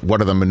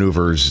 What are the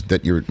maneuvers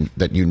that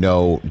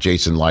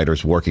Jason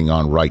Leiter's working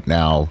on right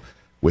now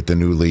with the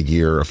new league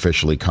year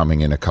officially coming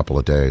in a couple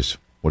of days?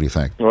 What do you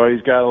think? Well,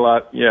 he's got a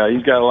lot. Yeah,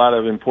 he's got a lot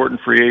of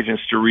important free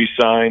agents to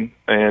re-sign,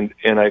 and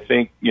I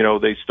think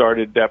they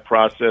started that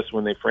process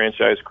when they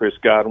franchised Chris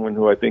Godwin,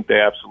 who I think they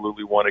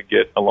absolutely want to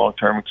get a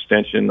long-term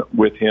extension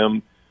with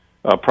him,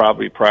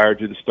 probably prior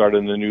to the start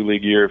of the new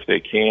league year if they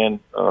can.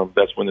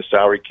 That's when the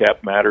salary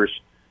cap matters,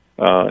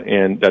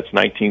 and that's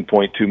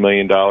 $19.2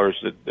 million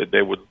that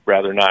they would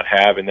rather not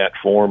have in that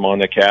form on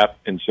the cap,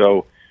 and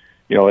so.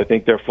 I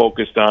think they're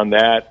focused on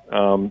that.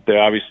 They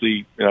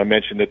obviously, I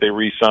mentioned that they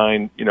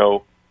re-signed,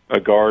 a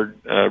guard,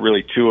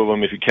 really two of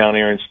them if you count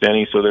Aaron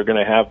Stenny. So they're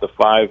going to have the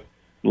 5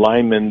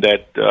 linemen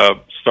that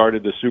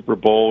started the Super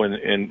Bowl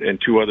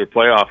and 2 other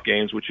playoff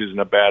games, which isn't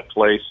a bad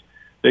place.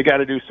 They got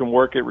to do some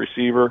work at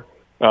receiver.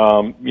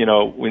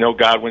 We know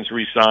Godwin's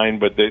re-signed,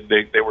 but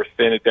they were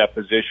thin at that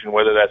position,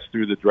 whether that's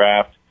through the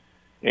draft.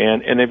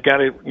 And they've got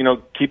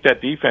to, keep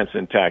that defense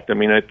intact. I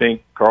mean, I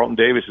think Carlton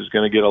Davis is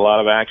going to get a lot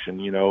of action,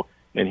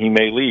 and he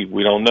may leave.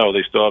 We don't know.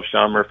 They still have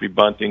Sean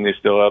Murphy-Bunting. They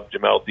still have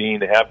Jamel Dean.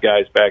 They have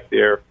guys back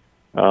there.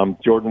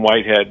 Jordan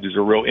Whitehead is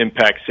a real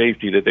impact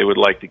safety that they would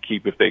like to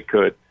keep if they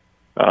could.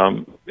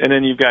 And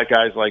then you've got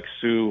guys like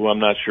Sue, who I'm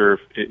not sure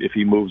if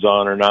he moves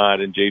on or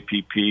not, and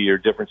JPP or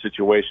different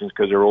situations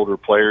because they're older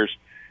players.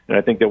 And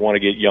I think they want to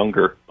get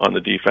younger on the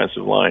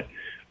defensive line.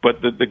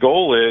 But the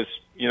goal is,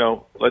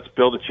 let's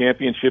build a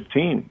championship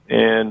team.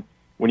 And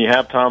when you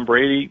have Tom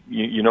Brady,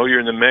 you're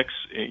in the mix.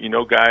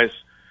 Guys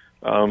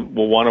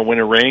will want to win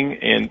a ring.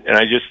 And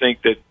I just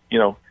think that,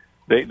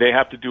 they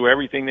have to do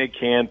everything they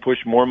can,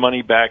 push more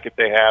money back if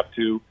they have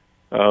to,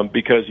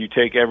 because you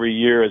take every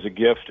year as a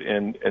gift.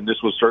 And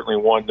this was certainly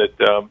one that,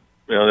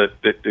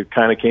 that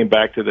kind of came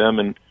back to them,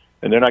 and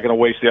they're not going to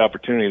waste the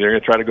opportunity. They're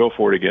going to try to go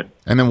for it again.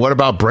 And then what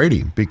about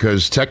Brady?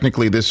 Because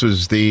technically this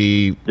was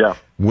the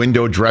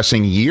window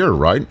dressing year,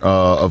 right,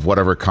 of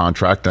whatever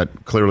contract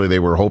that clearly they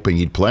were hoping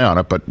he'd play on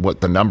it. But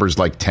what the number's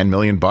like $10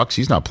 million?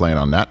 He's not playing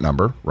on that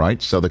number,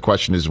 right? So the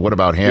question is, what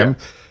about him?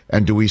 Yeah.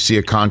 And do we see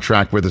a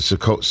contract with a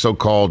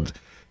so-called,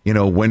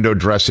 window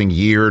dressing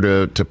year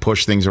to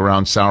push things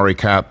around salary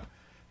cap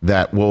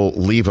that will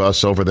leave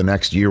us over the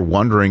next year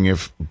wondering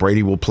if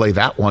Brady will play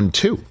that one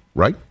too,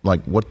 right?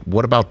 Like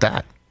what about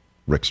that?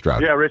 Rick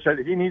Stroud. Yeah, Rich,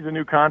 he needs a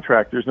new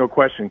contract. There's no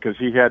question, because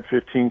he had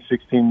 $15,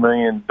 $16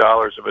 million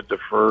of a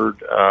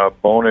deferred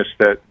bonus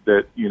that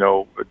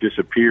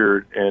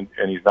disappeared, and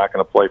he's not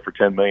going to play for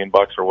 $10 million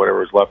or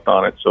whatever is left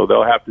on it. So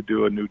they'll have to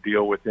do a new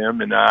deal with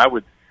him. And I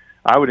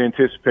would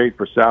anticipate,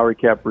 for salary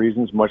cap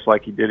reasons, much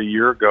like he did a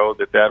year ago,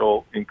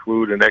 that'll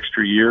include an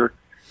extra year,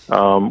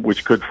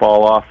 which could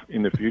fall off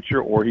in the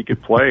future, or he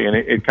could play. And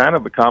it kind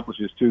of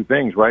accomplishes two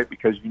things, right?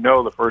 Because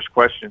the first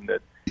question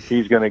that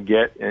he's going to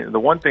get, and the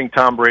one thing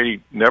Tom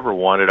Brady never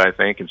wanted, I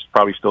think, and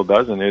probably still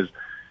doesn't,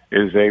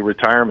 is a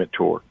retirement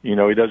tour. He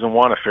doesn't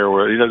want a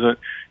farewell. He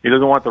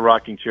doesn't want the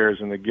rocking chairs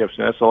and the gifts.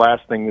 And that's the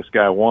last thing this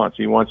guy wants.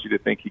 He wants you to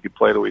think he could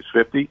play till he's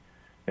 50,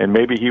 and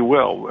maybe he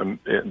will. And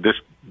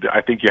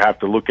I think you have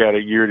to look at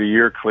it year to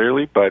year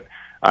clearly, but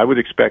I would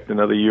expect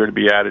another year to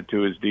be added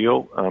to his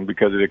deal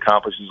because it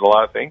accomplishes a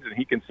lot of things, and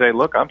he can say,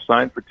 "Look, I'm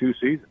signed for 2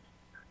 seasons.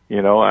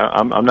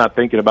 I'm not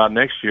thinking about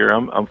next year.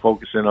 I'm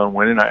focusing on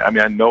winning." I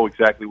know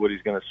exactly what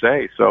he's going to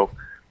say, so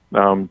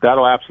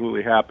that'll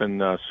absolutely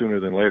happen sooner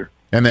than later.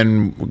 And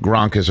then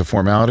Gronk is a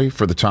formality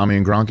for the Tommy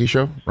and Gronky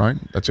show, right?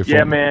 That's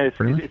a man.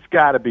 It's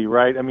got to be,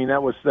 right. I mean,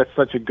 that's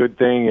such a good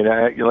thing, and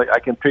I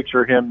can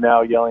picture him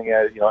now yelling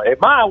at it. Hey,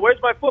 Mom,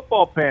 where's my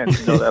football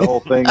pants? That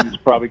whole thing is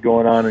probably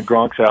going on in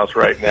Gronk's house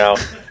right now.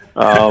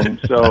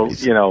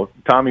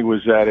 Tommy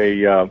was at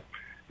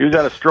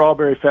a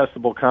Strawberry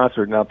Festival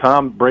concert. Now,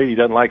 Tom Brady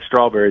doesn't like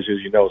strawberries,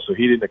 as you know, so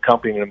he didn't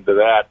accompany him to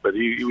that. But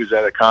he was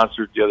at a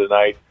concert the other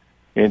night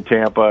in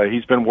Tampa.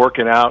 He's been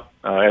working out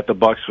at the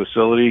Bucs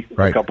facility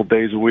a couple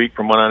days a week,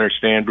 from what I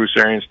understand. Bruce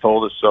Arians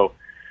told us. So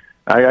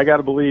I got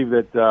to believe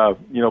that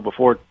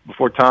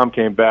before Tom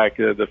came back,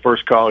 the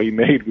first call he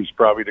made was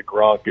probably to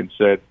Gronk and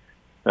said,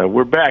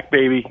 "We're back,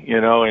 baby."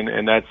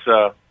 And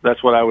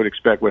that's what I would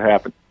expect would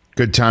happen.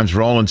 Good times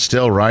rolling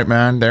still, right,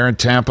 man? They're in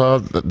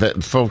Tampa.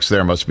 The folks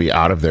there must be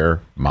out of their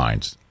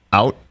minds.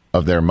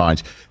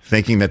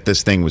 Thinking that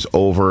this thing was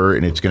over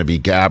and it's going to be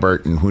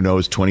Gabbert, and who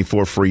knows,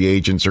 24 free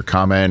agents are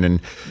coming,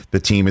 and the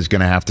team is going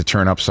to have to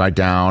turn upside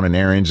down, and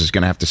Arians is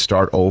going to have to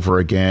start over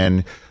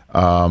again.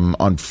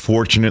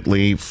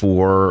 Unfortunately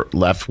for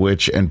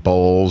Leftwich and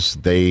Bowles,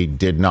 they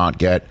did not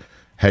get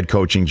head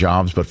coaching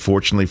jobs, but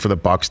fortunately for the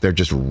Bucs, they're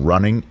just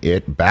running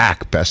it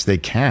back best they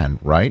can,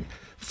 right?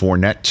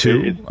 Fournette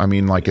too. I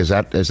mean, is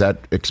that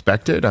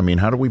expected? I mean,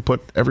 how do we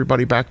put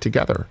everybody back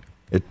together?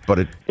 It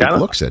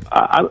looks it.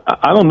 I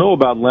don't know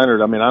about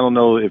Leonard. I mean, I don't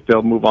know if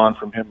they'll move on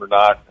from him or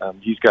not.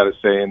 He's got a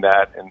say in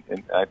that,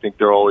 and I think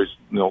they're always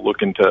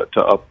looking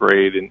to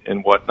upgrade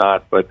and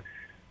whatnot. But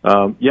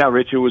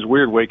Rich, it was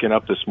weird waking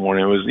up this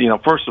morning. It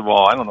was first of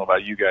all, I don't know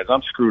about you guys.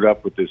 I'm screwed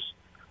up with this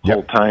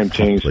whole time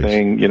change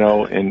thing,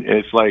 and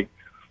it's like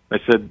I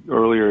said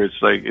earlier,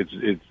 it's like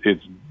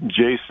it's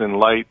Jason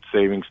Light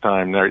savings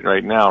time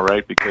right now,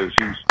 right? Because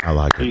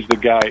he's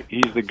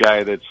the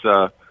guy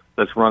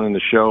that's running the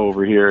show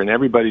over here, and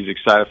everybody's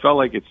excited. I felt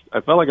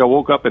like I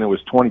woke up and it was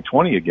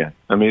 2020 again.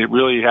 I mean, it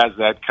really has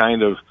that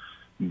kind of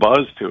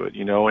buzz to it,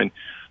 And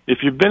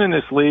if you've been in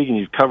this league and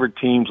you've covered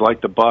teams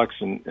like the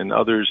Bucs and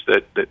others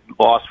that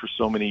lost for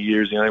so many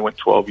years, they went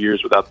 12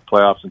 years without the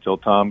playoffs until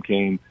Tom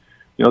came.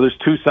 There's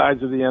two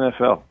sides of the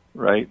NFL,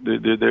 right?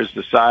 There's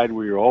the side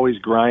where you're always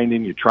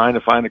grinding, you're trying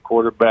to find a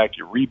quarterback,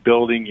 you're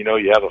rebuilding.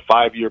 You have a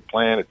 5-year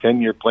plan, a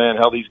 10-year plan.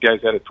 Hell, these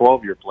guys had a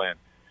 12-year plan.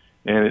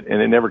 And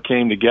it never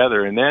came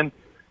together. And then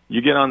you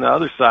get on the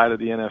other side of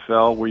the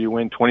NFL where you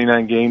win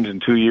 29 games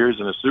in 2 years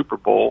in a Super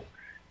Bowl,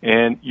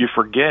 and you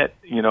forget,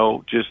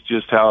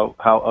 just how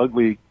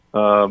ugly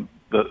the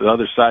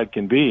other side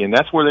can be. And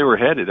that's where they were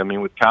headed. I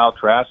mean, with Kyle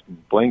Trask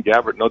and Blaine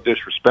Gabbert, no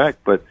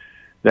disrespect, but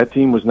that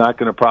team was not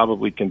going to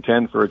probably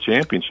contend for a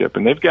championship.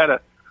 And they've got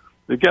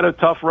a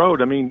tough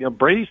road. I mean,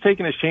 Brady's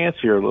taking a chance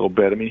here a little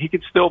bit. I mean, he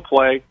could still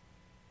play.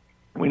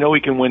 We know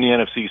he can win the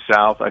NFC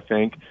South, I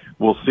think.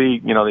 We'll see.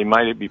 They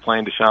might be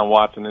playing Deshaun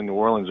Watson in New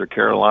Orleans or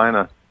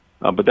Carolina.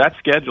 But that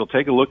schedule,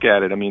 take a look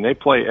at it. I mean, they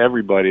play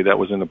everybody that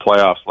was in the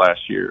playoffs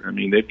last year. I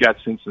mean, they've got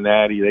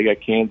Cincinnati. They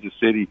got Kansas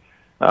City.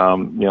 They've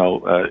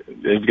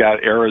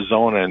got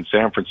Arizona and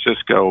San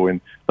Francisco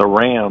and the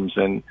Rams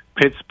and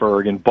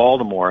Pittsburgh and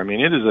Baltimore. I mean,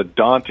 it is a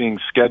daunting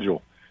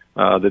schedule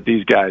that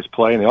these guys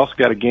play, and they also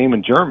got a game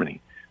in Germany,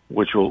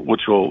 which will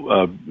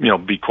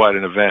be quite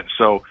an event.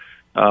 So,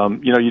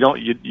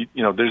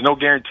 there's no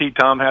guarantee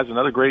Tom has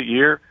another great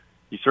year.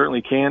 He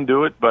certainly can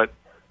do it, but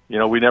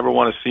we never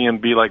want to see him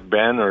be like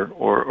Ben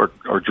or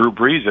Drew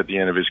Brees at the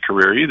end of his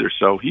career either.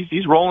 So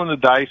he's rolling the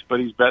dice, but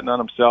he's betting on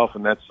himself,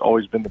 and that's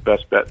always been the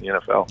best bet in the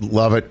NFL.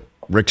 Love it.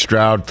 Rick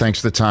Stroud,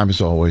 thanks for the time as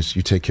always.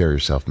 You take care of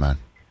yourself, man.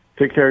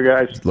 Take care,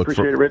 guys.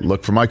 Appreciate it, Rich.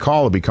 Look for my call.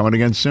 It'll be coming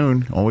again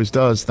soon. Always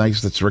does.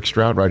 Thanks. That's Rick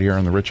Stroud right here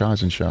on the Rich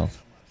Eisen Show.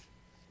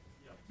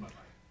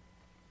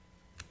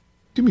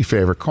 Do me a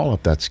favor. Call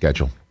up that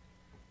schedule.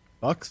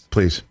 Bucs?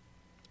 Please.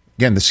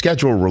 Again, the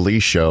schedule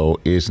release show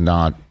is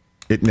not,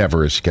 it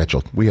never is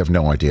scheduled. We have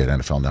no idea at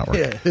NFL Network.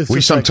 Yeah, we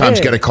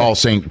sometimes get a call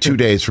saying 2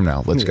 days from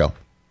now, let's go.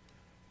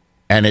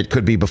 And it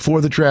could be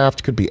before the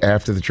draft, could be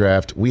after the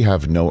draft. We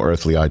have no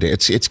earthly idea.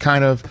 It's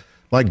kind of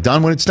like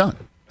done when it's done.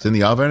 It's in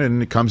the oven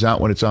and it comes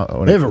out when it's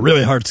out. They have a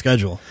really hard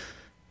schedule.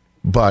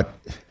 But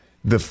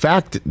the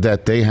fact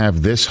that they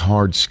have this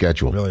hard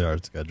schedule. Really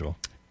hard schedule.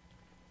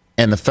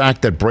 And the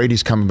fact that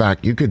Brady's coming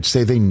back, you could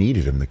say they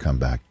needed him to come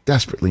back.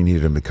 Desperately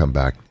needed him to come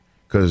back.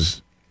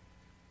 Because,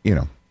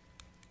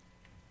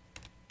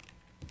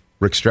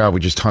 Rick Stroud,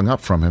 we just hung up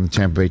from him,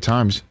 Tampa Bay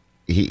Times.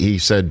 He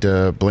said,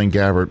 Blaine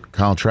Gabbert,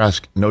 Kyle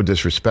Trask, no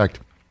disrespect.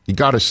 You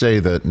got to say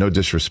the no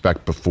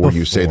disrespect before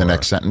you say the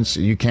next sentence.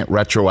 You can't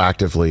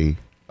retroactively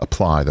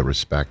apply the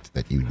respect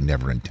that you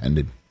never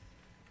intended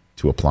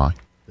to apply.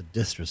 The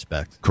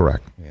disrespect.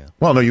 Correct. Yeah.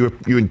 Well, no, you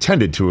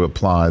intended to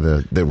apply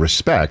the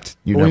respect.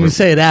 When you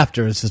say it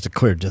after, it's just a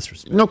clear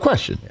disrespect. No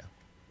question. Yeah.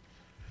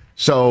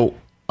 So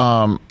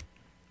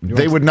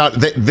they would not.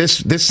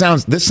 This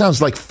sounds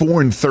like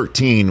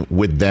 4-13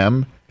 with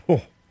them,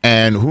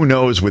 and who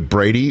knows with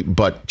Brady.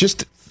 But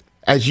just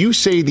as you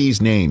say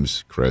these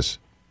names, Chris,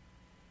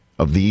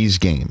 of these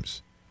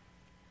games,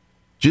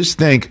 just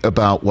think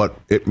about what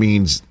it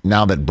means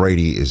now that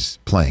Brady is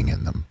playing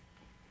in them.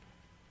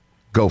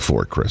 Go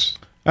for it, Chris.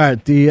 All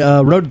right, the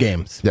road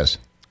games. Yes.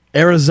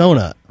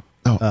 Arizona,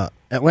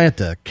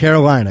 Atlanta,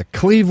 Carolina,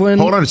 Cleveland.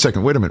 Hold on a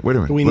second. Wait a minute.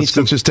 Let's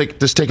just take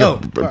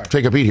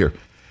a beat here.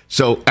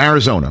 So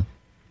Arizona,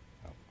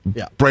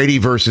 Brady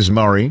versus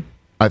Murray.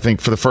 I think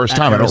for the first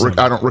time, I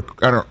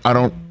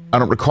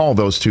don't recall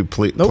those two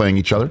playing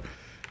each other.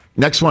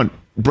 Next one,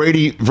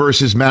 Brady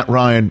versus Matt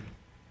Ryan.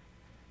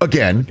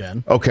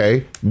 Again.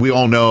 Okay, we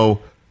all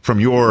know from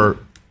your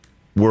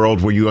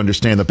world where you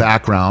understand the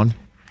background.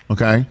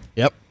 Okay.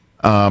 Yep.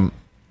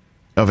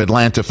 Of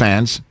Atlanta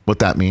fans, what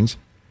that means.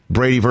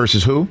 Brady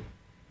versus who?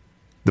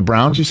 The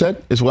Browns, you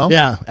said, as well?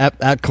 Yeah,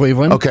 at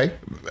Cleveland. Okay.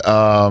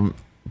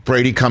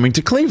 Brady coming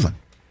to Cleveland.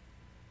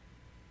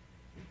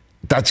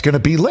 That's going to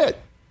be lit.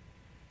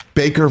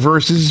 Baker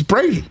versus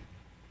Brady.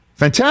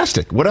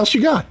 Fantastic. What else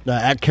you got?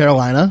 At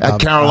Carolina. At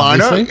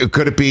Carolina,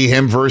 could it be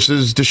him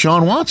versus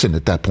Deshaun Watson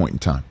at that point in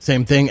time?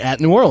 Same thing at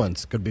New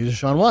Orleans. Could be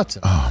Deshaun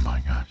Watson. Oh,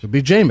 my gosh. Could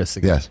be Jameis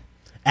again. Yes.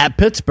 At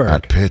Pittsburgh.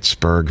 At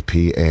Pittsburgh,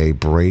 PA.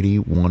 Brady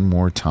one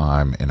more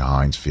time in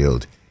Heinz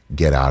Field.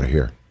 Get out of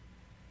here.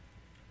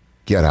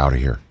 Get out of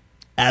here.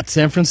 At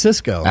San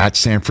Francisco. At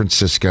San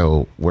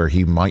Francisco, where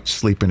he might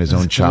sleep in his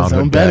own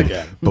childhood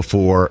bed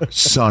before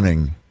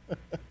sunning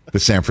the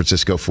San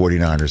Francisco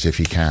 49ers if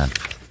he can.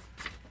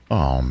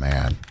 Oh,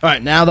 man. All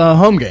right, now the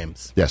home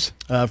games. Yes.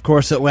 Of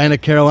course, Atlanta,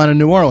 Carolina,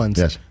 New Orleans.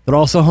 Yes. They're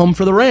also home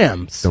for the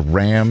Rams. The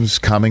Rams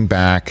coming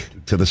back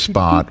to the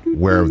spot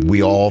where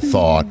we all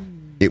thought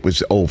it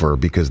was over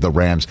because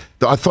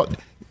I thought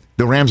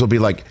the Rams will be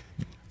like,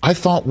 I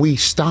thought we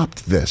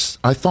stopped this.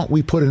 I thought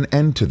we put an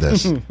end to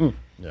this. Yeah,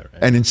 right.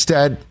 And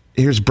instead,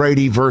 here's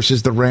Brady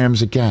versus the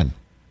Rams again.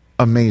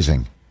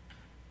 Amazing.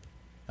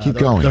 Keep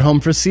going. They're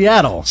home for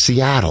Seattle.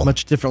 Seattle.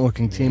 Much different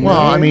looking team.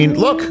 Well, I mean,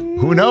 look,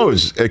 who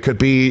knows? It could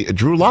be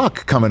Drew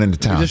Lock coming into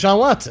town. Deshaun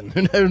Watson.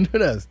 Who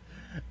knows?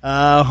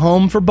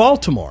 Home for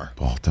Baltimore.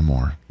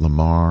 Baltimore.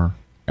 Lamar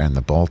and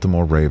the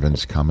Baltimore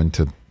Ravens coming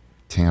to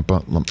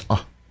Tampa.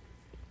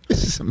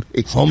 This is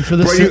amazing. Home for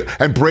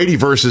the Brady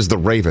versus the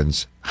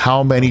Ravens.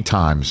 How many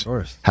times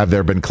have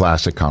there been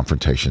classic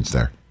confrontations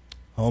there?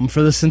 Home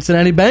for the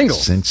Cincinnati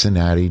Bengals.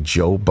 Cincinnati,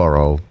 Joe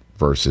Burrow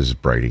versus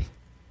Brady,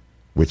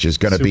 which is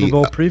going to be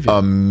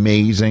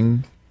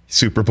amazing.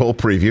 Super Bowl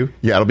preview.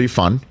 Yeah, it'll be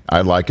fun.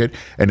 I like it.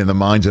 And in the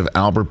minds of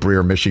Albert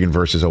Breer, Michigan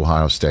versus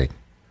Ohio State.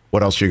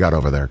 What else you got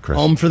over there, Chris?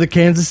 Home for the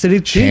Kansas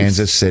City Chiefs.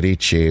 Kansas City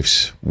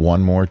Chiefs.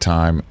 One more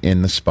time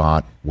in the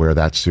spot where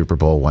that Super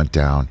Bowl went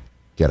down.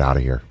 Get out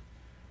of here.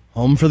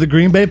 Home for the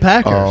Green Bay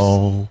Packers.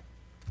 O-M-G.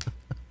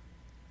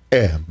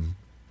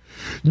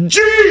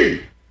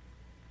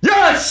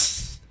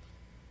 Yes!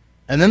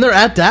 And then they're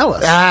at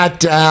Dallas. At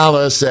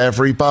Dallas,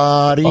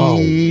 everybody. Oh,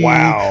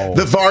 wow.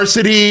 The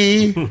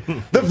varsity.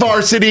 The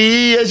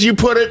varsity, as you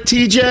put it,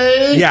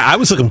 TJ. Yeah, I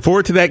was looking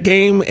forward to that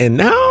game, and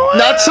now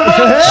Not so much.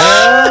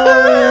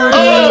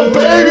 Oh,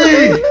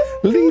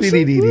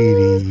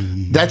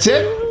 baby. That's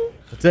it.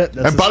 That's it.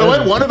 That's And by the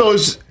way, one of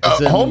those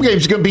home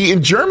games is going to be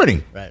in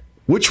Germany. Right.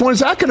 Which one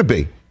is that going to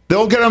be?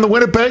 They'll get on the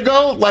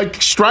Winnebago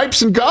like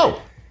stripes and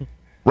go.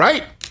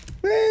 Right?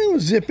 We'll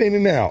zip in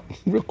and out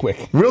real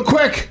quick. Real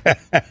quick.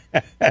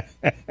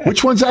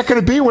 Which one's that going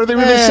to be? What are they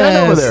going to send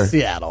over there?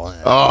 Seattle.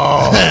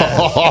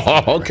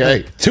 Oh,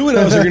 okay. Two of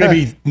those are going to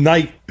be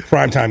night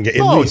primetime games.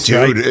 Oh, least,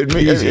 dude.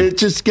 right? It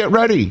just get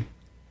ready.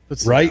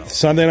 Right?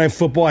 Sunday Night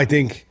Football, I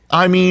think.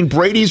 I mean,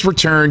 Brady's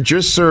return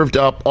just served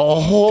up a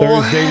whole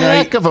Thursday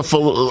heck night. of a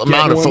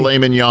amount of one. filet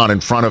mignon in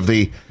front of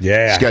the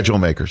Yeah. schedule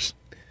makers.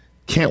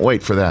 Can't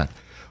wait for that.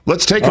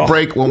 Let's take a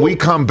break. When we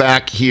come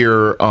back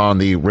here on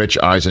the Rich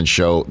Eisen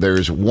Show,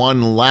 there's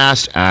one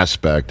last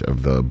aspect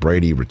of the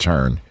Brady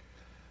return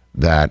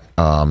that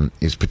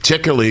is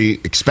particularly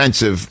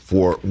expensive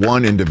for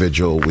one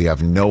individual we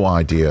have no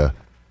idea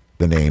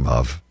the name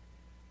of.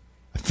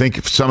 I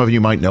think some of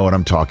you might know what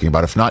I'm talking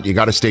about. If not, you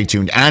got to stay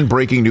tuned. And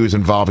breaking news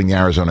involving the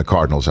Arizona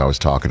Cardinals I was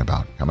talking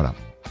about coming up.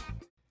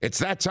 It's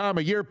that time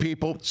of year,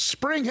 people.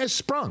 Spring has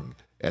sprung,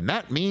 and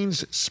that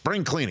means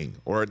spring cleaning,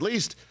 or at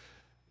least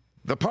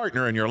the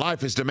partner in your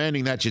life is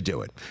demanding that you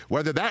do it.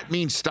 Whether that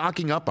means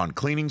stocking up on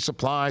cleaning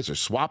supplies or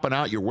swapping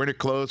out your winter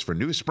clothes for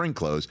new spring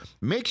clothes,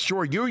 make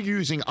sure you're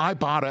using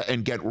Ibotta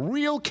and get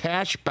real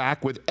cash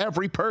back with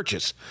every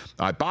purchase.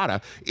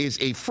 Ibotta is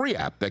a free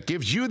app that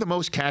gives you the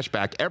most cash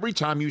back every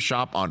time you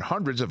shop on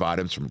hundreds of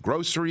items, from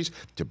groceries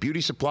to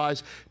beauty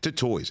supplies to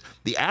toys.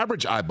 The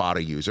average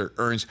Ibotta user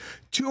earns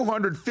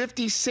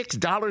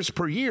 $256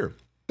 per year.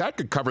 That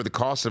could cover the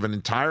cost of an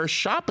entire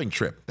shopping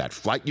trip, that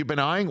flight you've been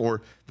eyeing,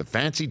 or the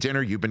fancy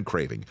dinner you've been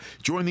craving.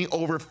 Join the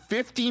over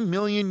 50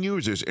 million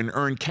users and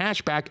earn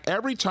cash back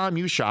every time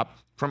you shop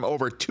from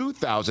over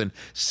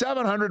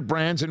 2,700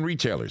 brands and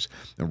retailers.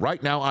 And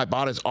right now,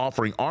 Ibotta is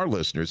offering our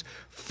listeners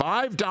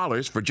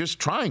 $5 for just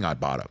trying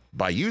Ibotta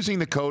by using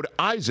the code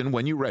EISEN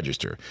when you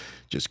register.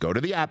 Just go to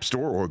the App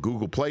Store or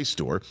Google Play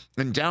Store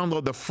and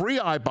download the free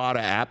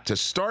Ibotta app to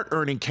start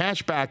earning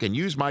cash back and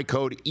use my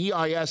code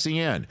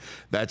EISEN.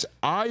 That's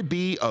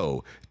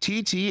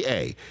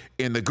IBOTTA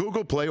in the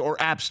Google Play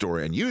or App Store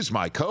and use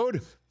my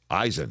code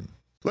EISEN.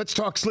 Let's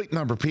talk Sleep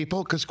Number,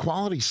 people, because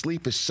quality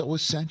sleep is so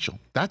essential.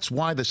 That's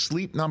why the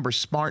Sleep Number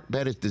smart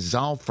bed is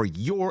designed for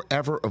your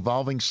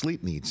ever-evolving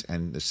sleep needs,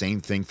 and the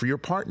same thing for your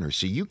partner,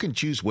 so you can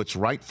choose what's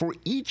right for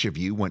each of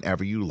you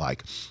whenever you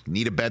like.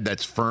 Need a bed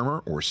that's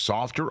firmer or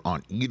softer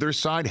on either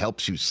side,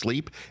 helps you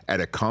sleep at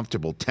a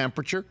comfortable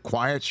temperature,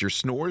 quiets your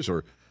snores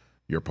or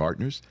your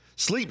partner's?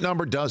 Sleep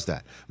Number does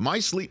that. My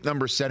Sleep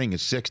Number setting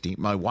is 60.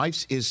 My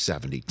wife's is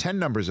 70. 10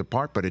 numbers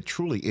apart, but it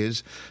truly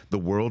is the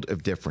world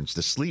of difference.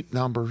 The Sleep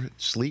Number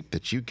sleep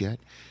that you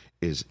get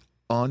is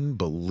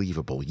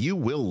unbelievable. You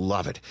will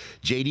love it.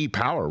 J.D.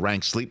 Power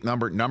ranks Sleep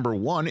Number number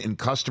 1 in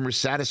customer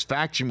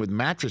satisfaction with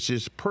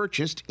mattresses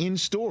purchased in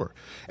store.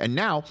 And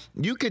now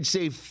you could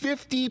save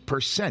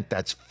 50%.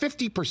 That's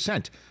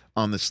 50%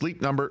 on the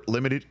Sleep Number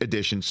limited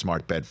edition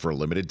smart bed for a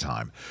limited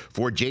time.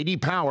 For J.D.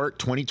 Power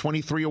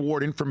 2023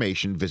 award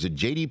information, visit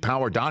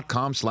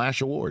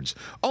jdpower.com/awards.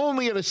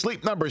 Only at a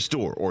Sleep Number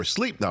store or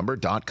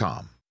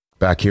sleepnumber.com.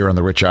 Back here on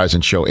the Rich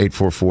Eisen Show,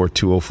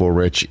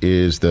 844-204-RICH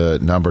is the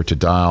number to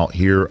dial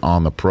here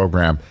on the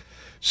program.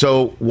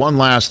 So one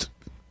last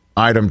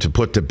item to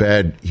put to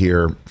bed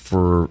here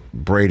for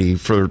Brady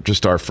for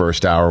just our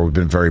first hour. We've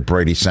been very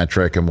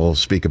Brady-centric, and we'll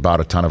speak about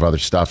a ton of other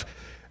stuff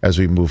as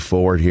we move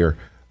forward here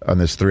on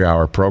this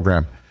 3-hour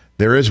program.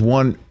 There is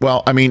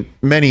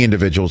many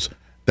individuals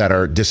that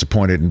are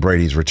disappointed in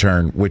Brady's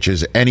return, which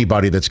is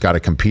anybody that's got to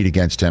compete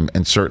against him,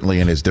 and certainly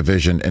in his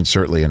division and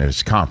certainly in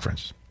his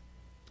conference.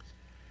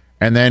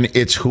 And then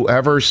it's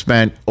whoever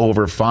spent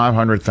over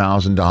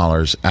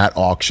 $500,000 at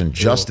auction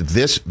just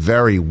this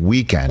very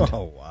weekend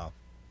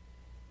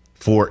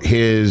for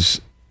his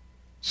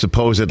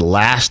supposed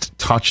last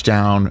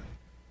touchdown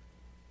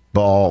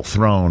ball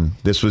thrown.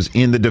 This was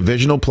in the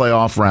divisional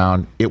playoff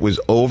round. It was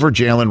over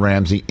Jalen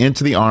Ramsey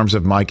into the arms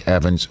of Mike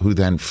Evans, who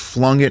then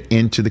flung it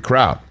into the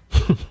crowd.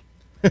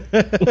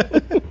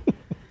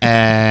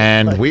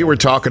 And we were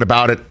talking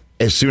about it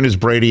as soon as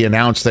Brady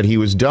announced that he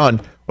was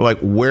done. We're like,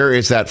 where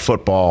is that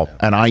football?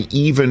 And I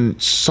even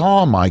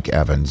saw Mike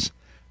Evans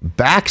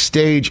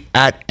backstage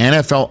at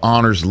NFL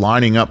Honors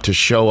lining up to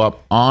show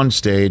up on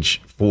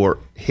stage for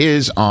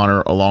his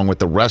honor, along with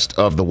the rest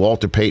of the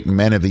Walter Payton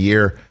Men of the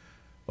Year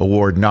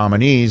Award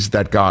nominees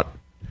that got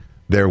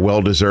their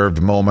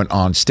well-deserved moment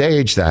on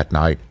stage that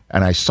night.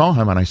 And I saw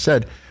him and I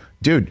said,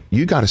 dude,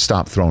 you got to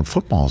stop throwing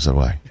footballs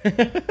away.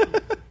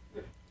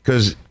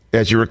 Because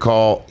as you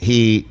recall,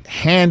 he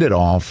handed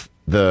off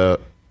the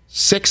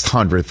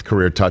 600th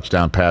career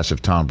touchdown pass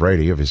of Tom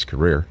Brady of his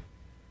career.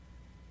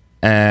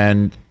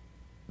 And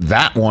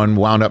that one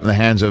wound up in the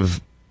hands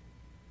of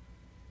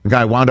The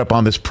guy wound up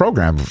on this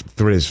program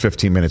through his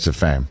 15 minutes of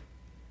fame.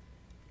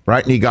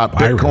 Right? And he got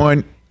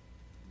Bitcoin.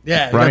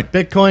 Yeah, right.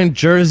 Bitcoin,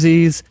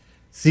 jerseys,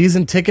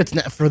 season tickets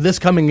for this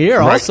coming year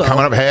also.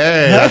 Coming up.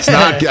 Hey,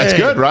 that's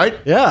good, right?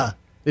 Yeah.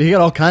 He got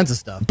all kinds of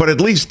stuff. But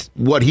at least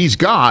what he's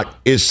got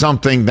is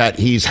something that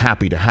he's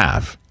happy to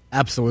have.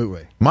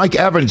 Absolutely. Mike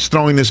Evans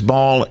throwing this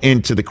ball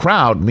into the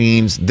crowd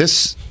means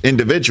this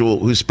individual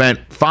who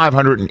spent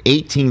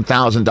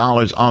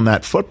 $518,000 on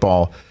that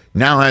football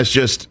now has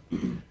just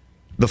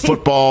the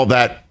football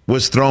that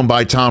was thrown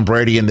by Tom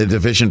Brady in the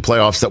division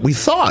playoffs that we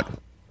thought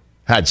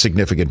had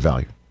significant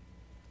value.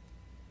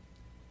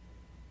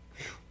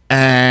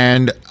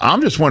 And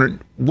I'm just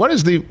wondering, what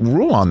is the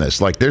rule on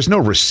this? Like, there's no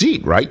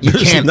receipt, right? You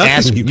can't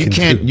ask.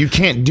 You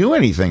can't do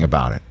anything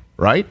about it,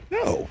 right?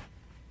 No.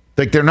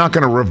 Like, they're not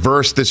going to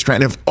reverse this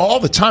trend. If all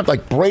the time,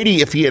 like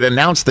Brady, if he had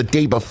announced the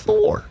day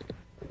before.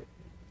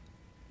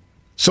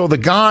 So the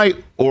guy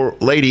or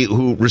lady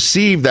who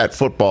received that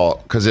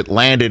football because it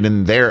landed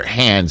in their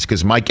hands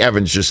because Mike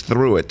Evans just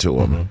threw it to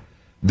him,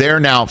 they're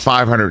now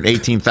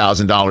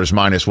 $518,000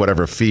 minus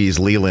whatever fees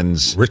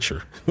Leland's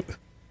richer,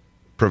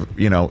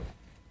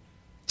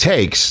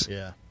 takes.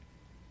 Yeah.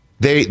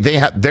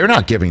 They're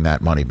not giving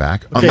that money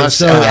back unless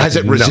so,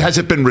 has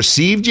it been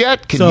received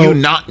yet? Can you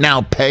not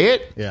now pay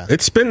it? Yeah.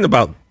 It's been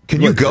about.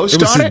 Can you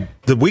ghost on it?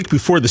 The week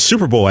before the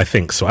Super Bowl, I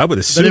think. So I would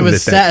assume But it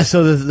was that.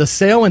 so the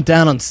sale went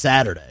down on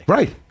Saturday.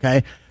 Right.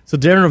 Okay. So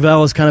Darren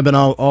Ravel has kind of been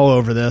all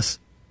over this.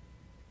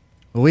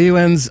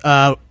 Leland's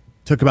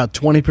took about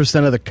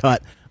 20% of the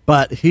cut,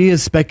 but he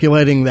is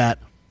speculating that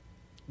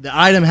the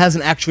item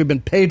hasn't actually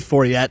been paid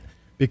for yet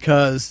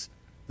because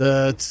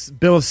the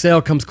bill of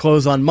sale comes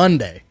close on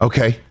Monday.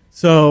 Okay.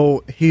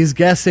 So he's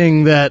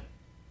guessing that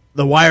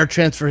the wire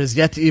transfer has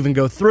yet to even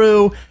go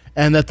through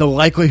and that the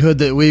likelihood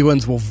that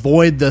Leland's will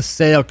void the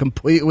sale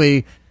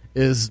completely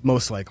is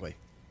most likely.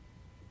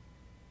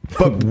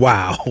 But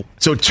wow.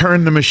 So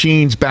turn the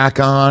machines back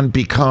on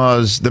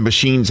because the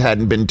machines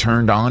hadn't been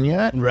turned on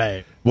yet?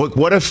 Right.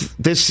 What if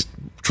this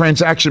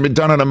transaction had been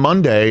done on a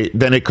Monday,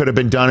 then it could have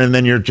been done, and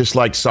then you're just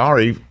like,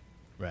 sorry,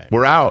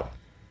 we're out.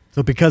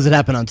 So because it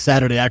happened on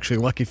Saturday, actually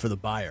lucky for the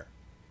buyer.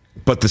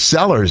 But the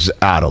seller's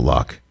out of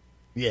luck.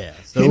 Yeah.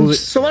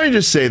 So let me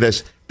just say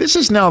this. This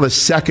is now the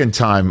second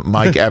time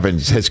Mike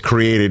Evans has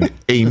created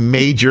a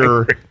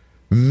major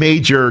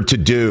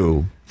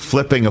to-do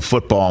flipping a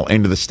football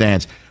into the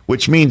stands,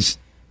 which means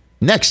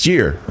next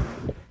year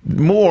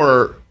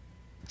more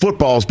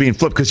footballs being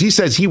flipped because he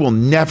says he will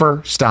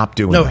never stop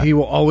doing that. No, he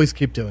will always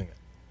keep doing it.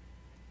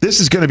 This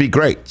is going to be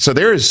great. So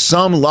there is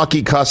some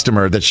lucky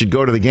customer that should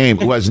go to the game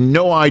who has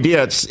no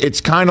idea.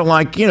 It's kind of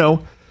like,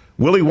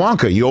 Willy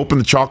Wonka. You open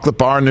the chocolate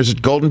bar and there's a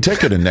golden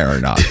ticket in there or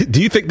not.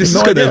 Do you think this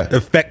is going to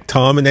affect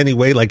Tom in any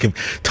way? Like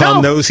if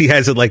Tom knows he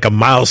has a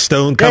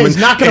milestone coming. He's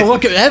not going to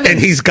look at Evans. And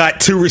he's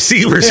got two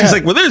receivers. Yeah. He's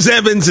like, well, there's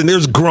Evans and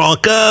there's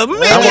Gronk.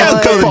 Maybe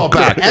I'll throw the ball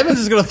back. Evans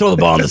is going to throw the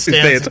ball in the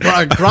stands.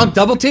 Gronk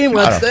double team.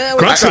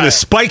 Gronk's going to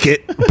spike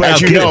it. But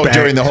as you know,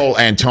 during the whole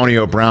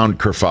Antonio Brown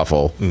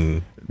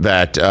kerfuffle,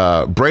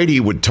 that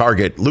Brady would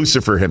target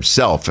Lucifer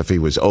himself if he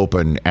was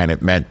open and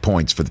it meant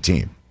points for the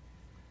team.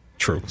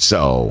 True.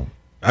 So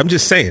I'm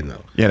just saying,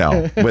 though.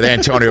 With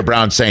Antonio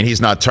Brown saying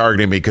he's not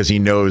targeting me because he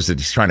knows that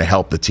he's trying to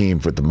help the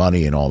team with the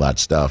money and all that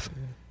stuff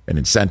and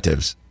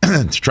incentives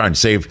to try and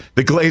save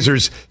the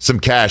Glazers some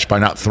cash by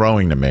not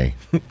throwing to me.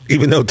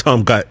 Even though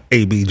Tom got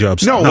AB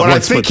jobs. No, what I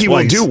think he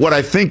will do, what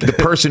I think the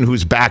person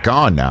who's back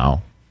on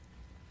now,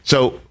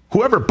 so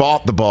whoever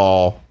bought the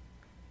ball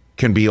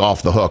can be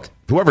off the hook.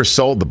 Whoever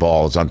sold the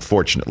ball is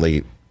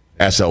unfortunately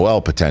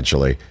SOL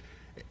potentially.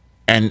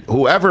 And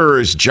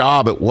whoever's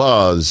job it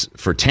was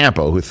for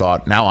Tampa, who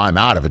thought, now I'm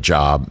out of a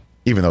job,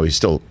 even though he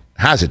still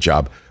has a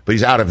job, but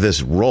he's out of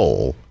this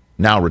role,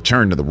 now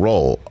return to the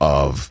role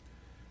of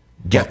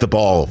get the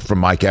ball from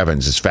Mike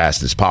Evans as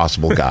fast as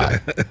possible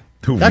guy.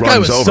 Who that runs guy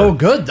was over. So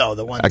good, though,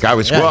 the one That guy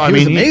was, he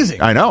was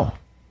amazing. I know.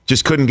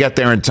 Just couldn't get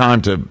there in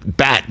time to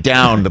bat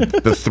down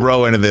the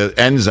throw into the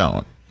end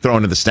zone, throw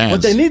into the stands.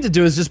 What they need to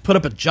do is just put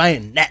up a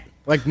giant net.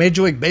 Like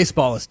Major League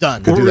Baseball has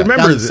done. Well,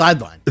 remember the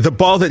sideline. The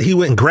ball that he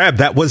went and grabbed,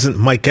 that wasn't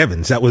Mike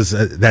Evans. That was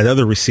that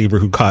other receiver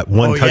who caught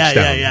one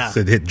touchdown.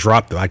 That hit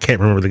dropped. I can't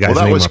remember the guy's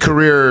name.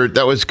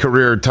 That was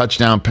career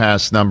touchdown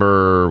pass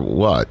number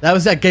what? That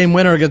was that game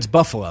winner against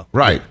Buffalo.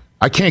 Right.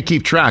 I can't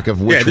keep track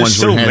of which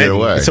ones were handed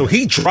away. So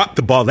he dropped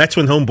the ball. That's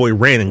when homeboy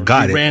ran and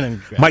got it.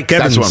 Mike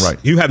Evans, that's one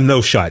right. You have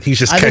no shot. He's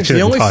just catching it.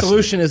 The only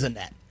solution is a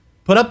net.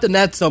 Put up the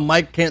net so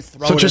Mike can't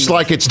throw it. So just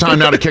like it's time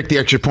now to kick the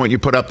extra point, you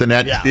put up the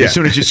net. Yeah. As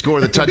soon as you score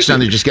the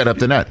touchdown, you just get up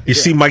the net. You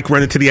see Mike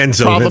run into the end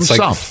zone. Problem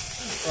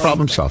solved.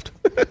 Problem solved.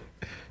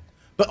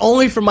 But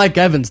only for Mike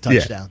Evans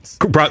touchdowns.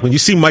 Yeah. When you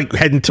see Mike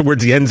heading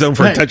towards the end zone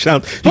for a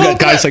touchdown, you got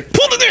guys like,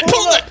 pull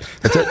it.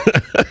 That's it.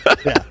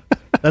 Yeah,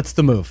 that's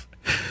the move.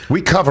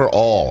 We cover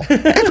all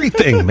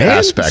everything, man.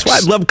 Aspects.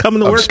 That's why I love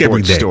coming to work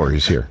every day.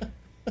 Stories here.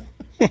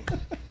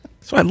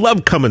 That's why I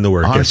love coming to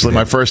work. Honestly,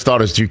 my first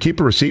thought is, do you keep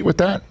a receipt with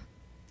that?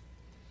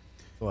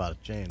 a lot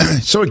of change.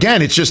 So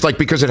again, it's just like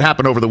because it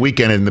happened over the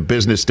weekend and the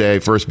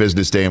first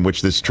business day in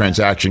which this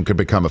transaction could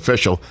become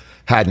official,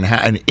 hadn't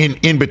happened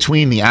in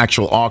between the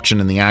actual auction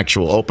and the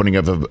actual opening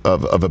of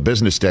a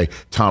business day.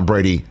 Tom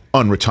Brady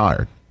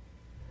unretired,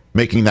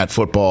 making that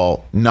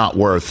football not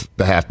worth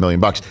the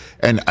 $500,000.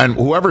 And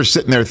whoever's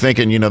sitting there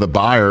thinking, the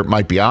buyer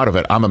might be out of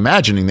it, I'm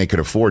imagining they could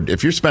afford.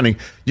 If you spend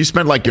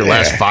like your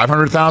last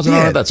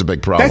 $500,000 on it, that's a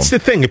big problem. That's the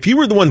thing. If you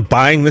were the one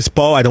buying this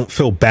ball, I don't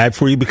feel bad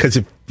for you, because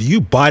if you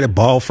buy the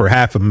ball for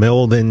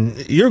 $500,000, then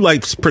your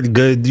life's pretty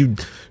good. You're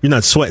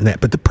not sweating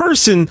that. But the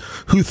person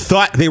who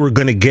thought they were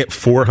going to get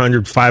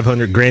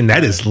 $400,000-$500,000,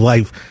 that is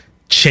life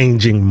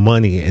changing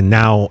money, and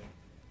now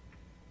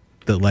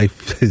the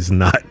life is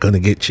not going to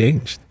get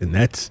changed, and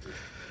that's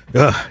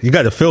you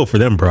got to feel for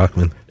them,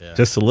 Brockman,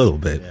 just a little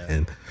bit,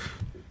 and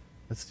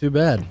that's too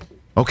bad.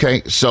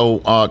 Okay, so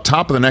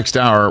top of the next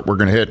hour, we're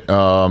going to hit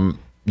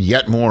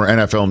yet more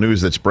NFL news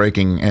that's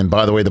breaking. And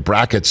by the way, the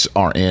brackets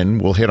are in.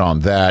 We'll hit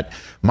on that.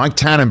 Mike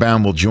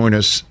Tannenbaum will join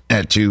us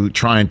to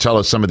try and tell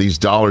us some of these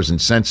dollars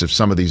and cents of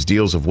some of these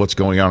deals of what's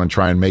going on and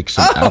try and make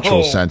some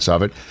actual sense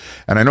of it.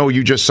 And I know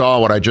you just saw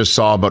what I just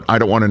saw, but I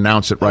don't want to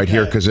announce it right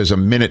here because there's a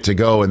minute to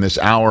go in this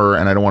hour,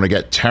 and I don't want to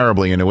get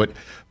terribly into it.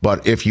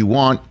 But if you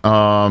want,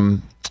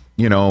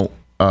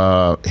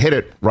 hit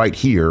it right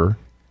here.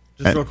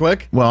 Just real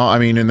quick? Well, I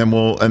mean, and then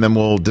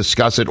we'll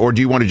discuss it. Or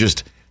do you want to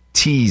just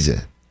tease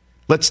it?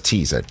 Let's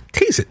tease it.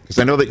 Tease it. Because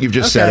I know that you've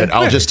just said it.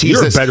 I'll just tease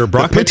You're this. Better,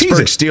 Brockman. The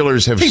Pittsburgh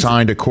Steelers have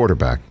signed a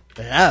quarterback.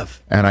 They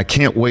have. And I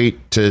can't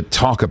wait to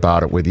talk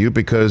about it with you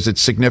because it's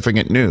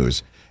significant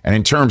news. And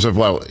in terms of,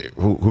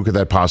 who could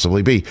that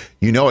possibly be?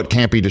 It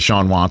can't be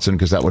Deshaun Watson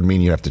because that would mean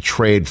you'd have to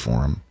trade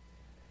for him.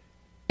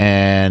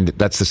 And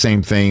that's the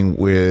same thing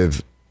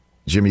with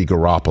Jimmy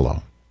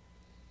Garoppolo.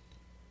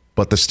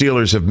 But the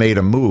Steelers have made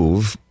a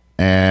move,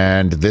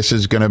 and this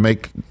is going to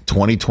make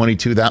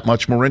 2022 that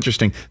much more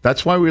interesting.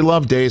 That's why we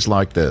love days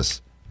like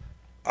this.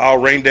 I'll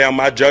rain down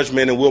my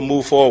judgment and we'll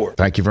move forward.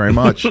 Thank you very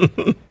much.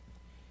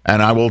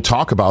 And I will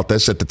talk about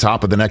this at the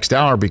top of the next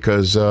hour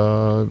because,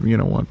 you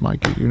know what,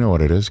 Mike? You know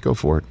what it is. Go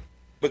for it.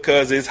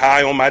 Because it's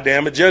high on my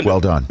damn agenda. Well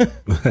done.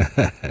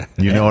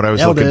 You know what I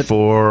was looking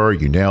for.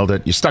 You nailed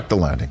it. You stuck the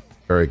landing.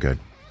 Very good.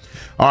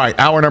 All right,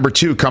 hour number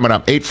 2 coming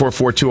up.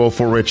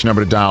 844-204-RICH,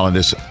 number to dial in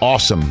this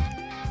awesome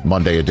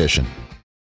Monday edition.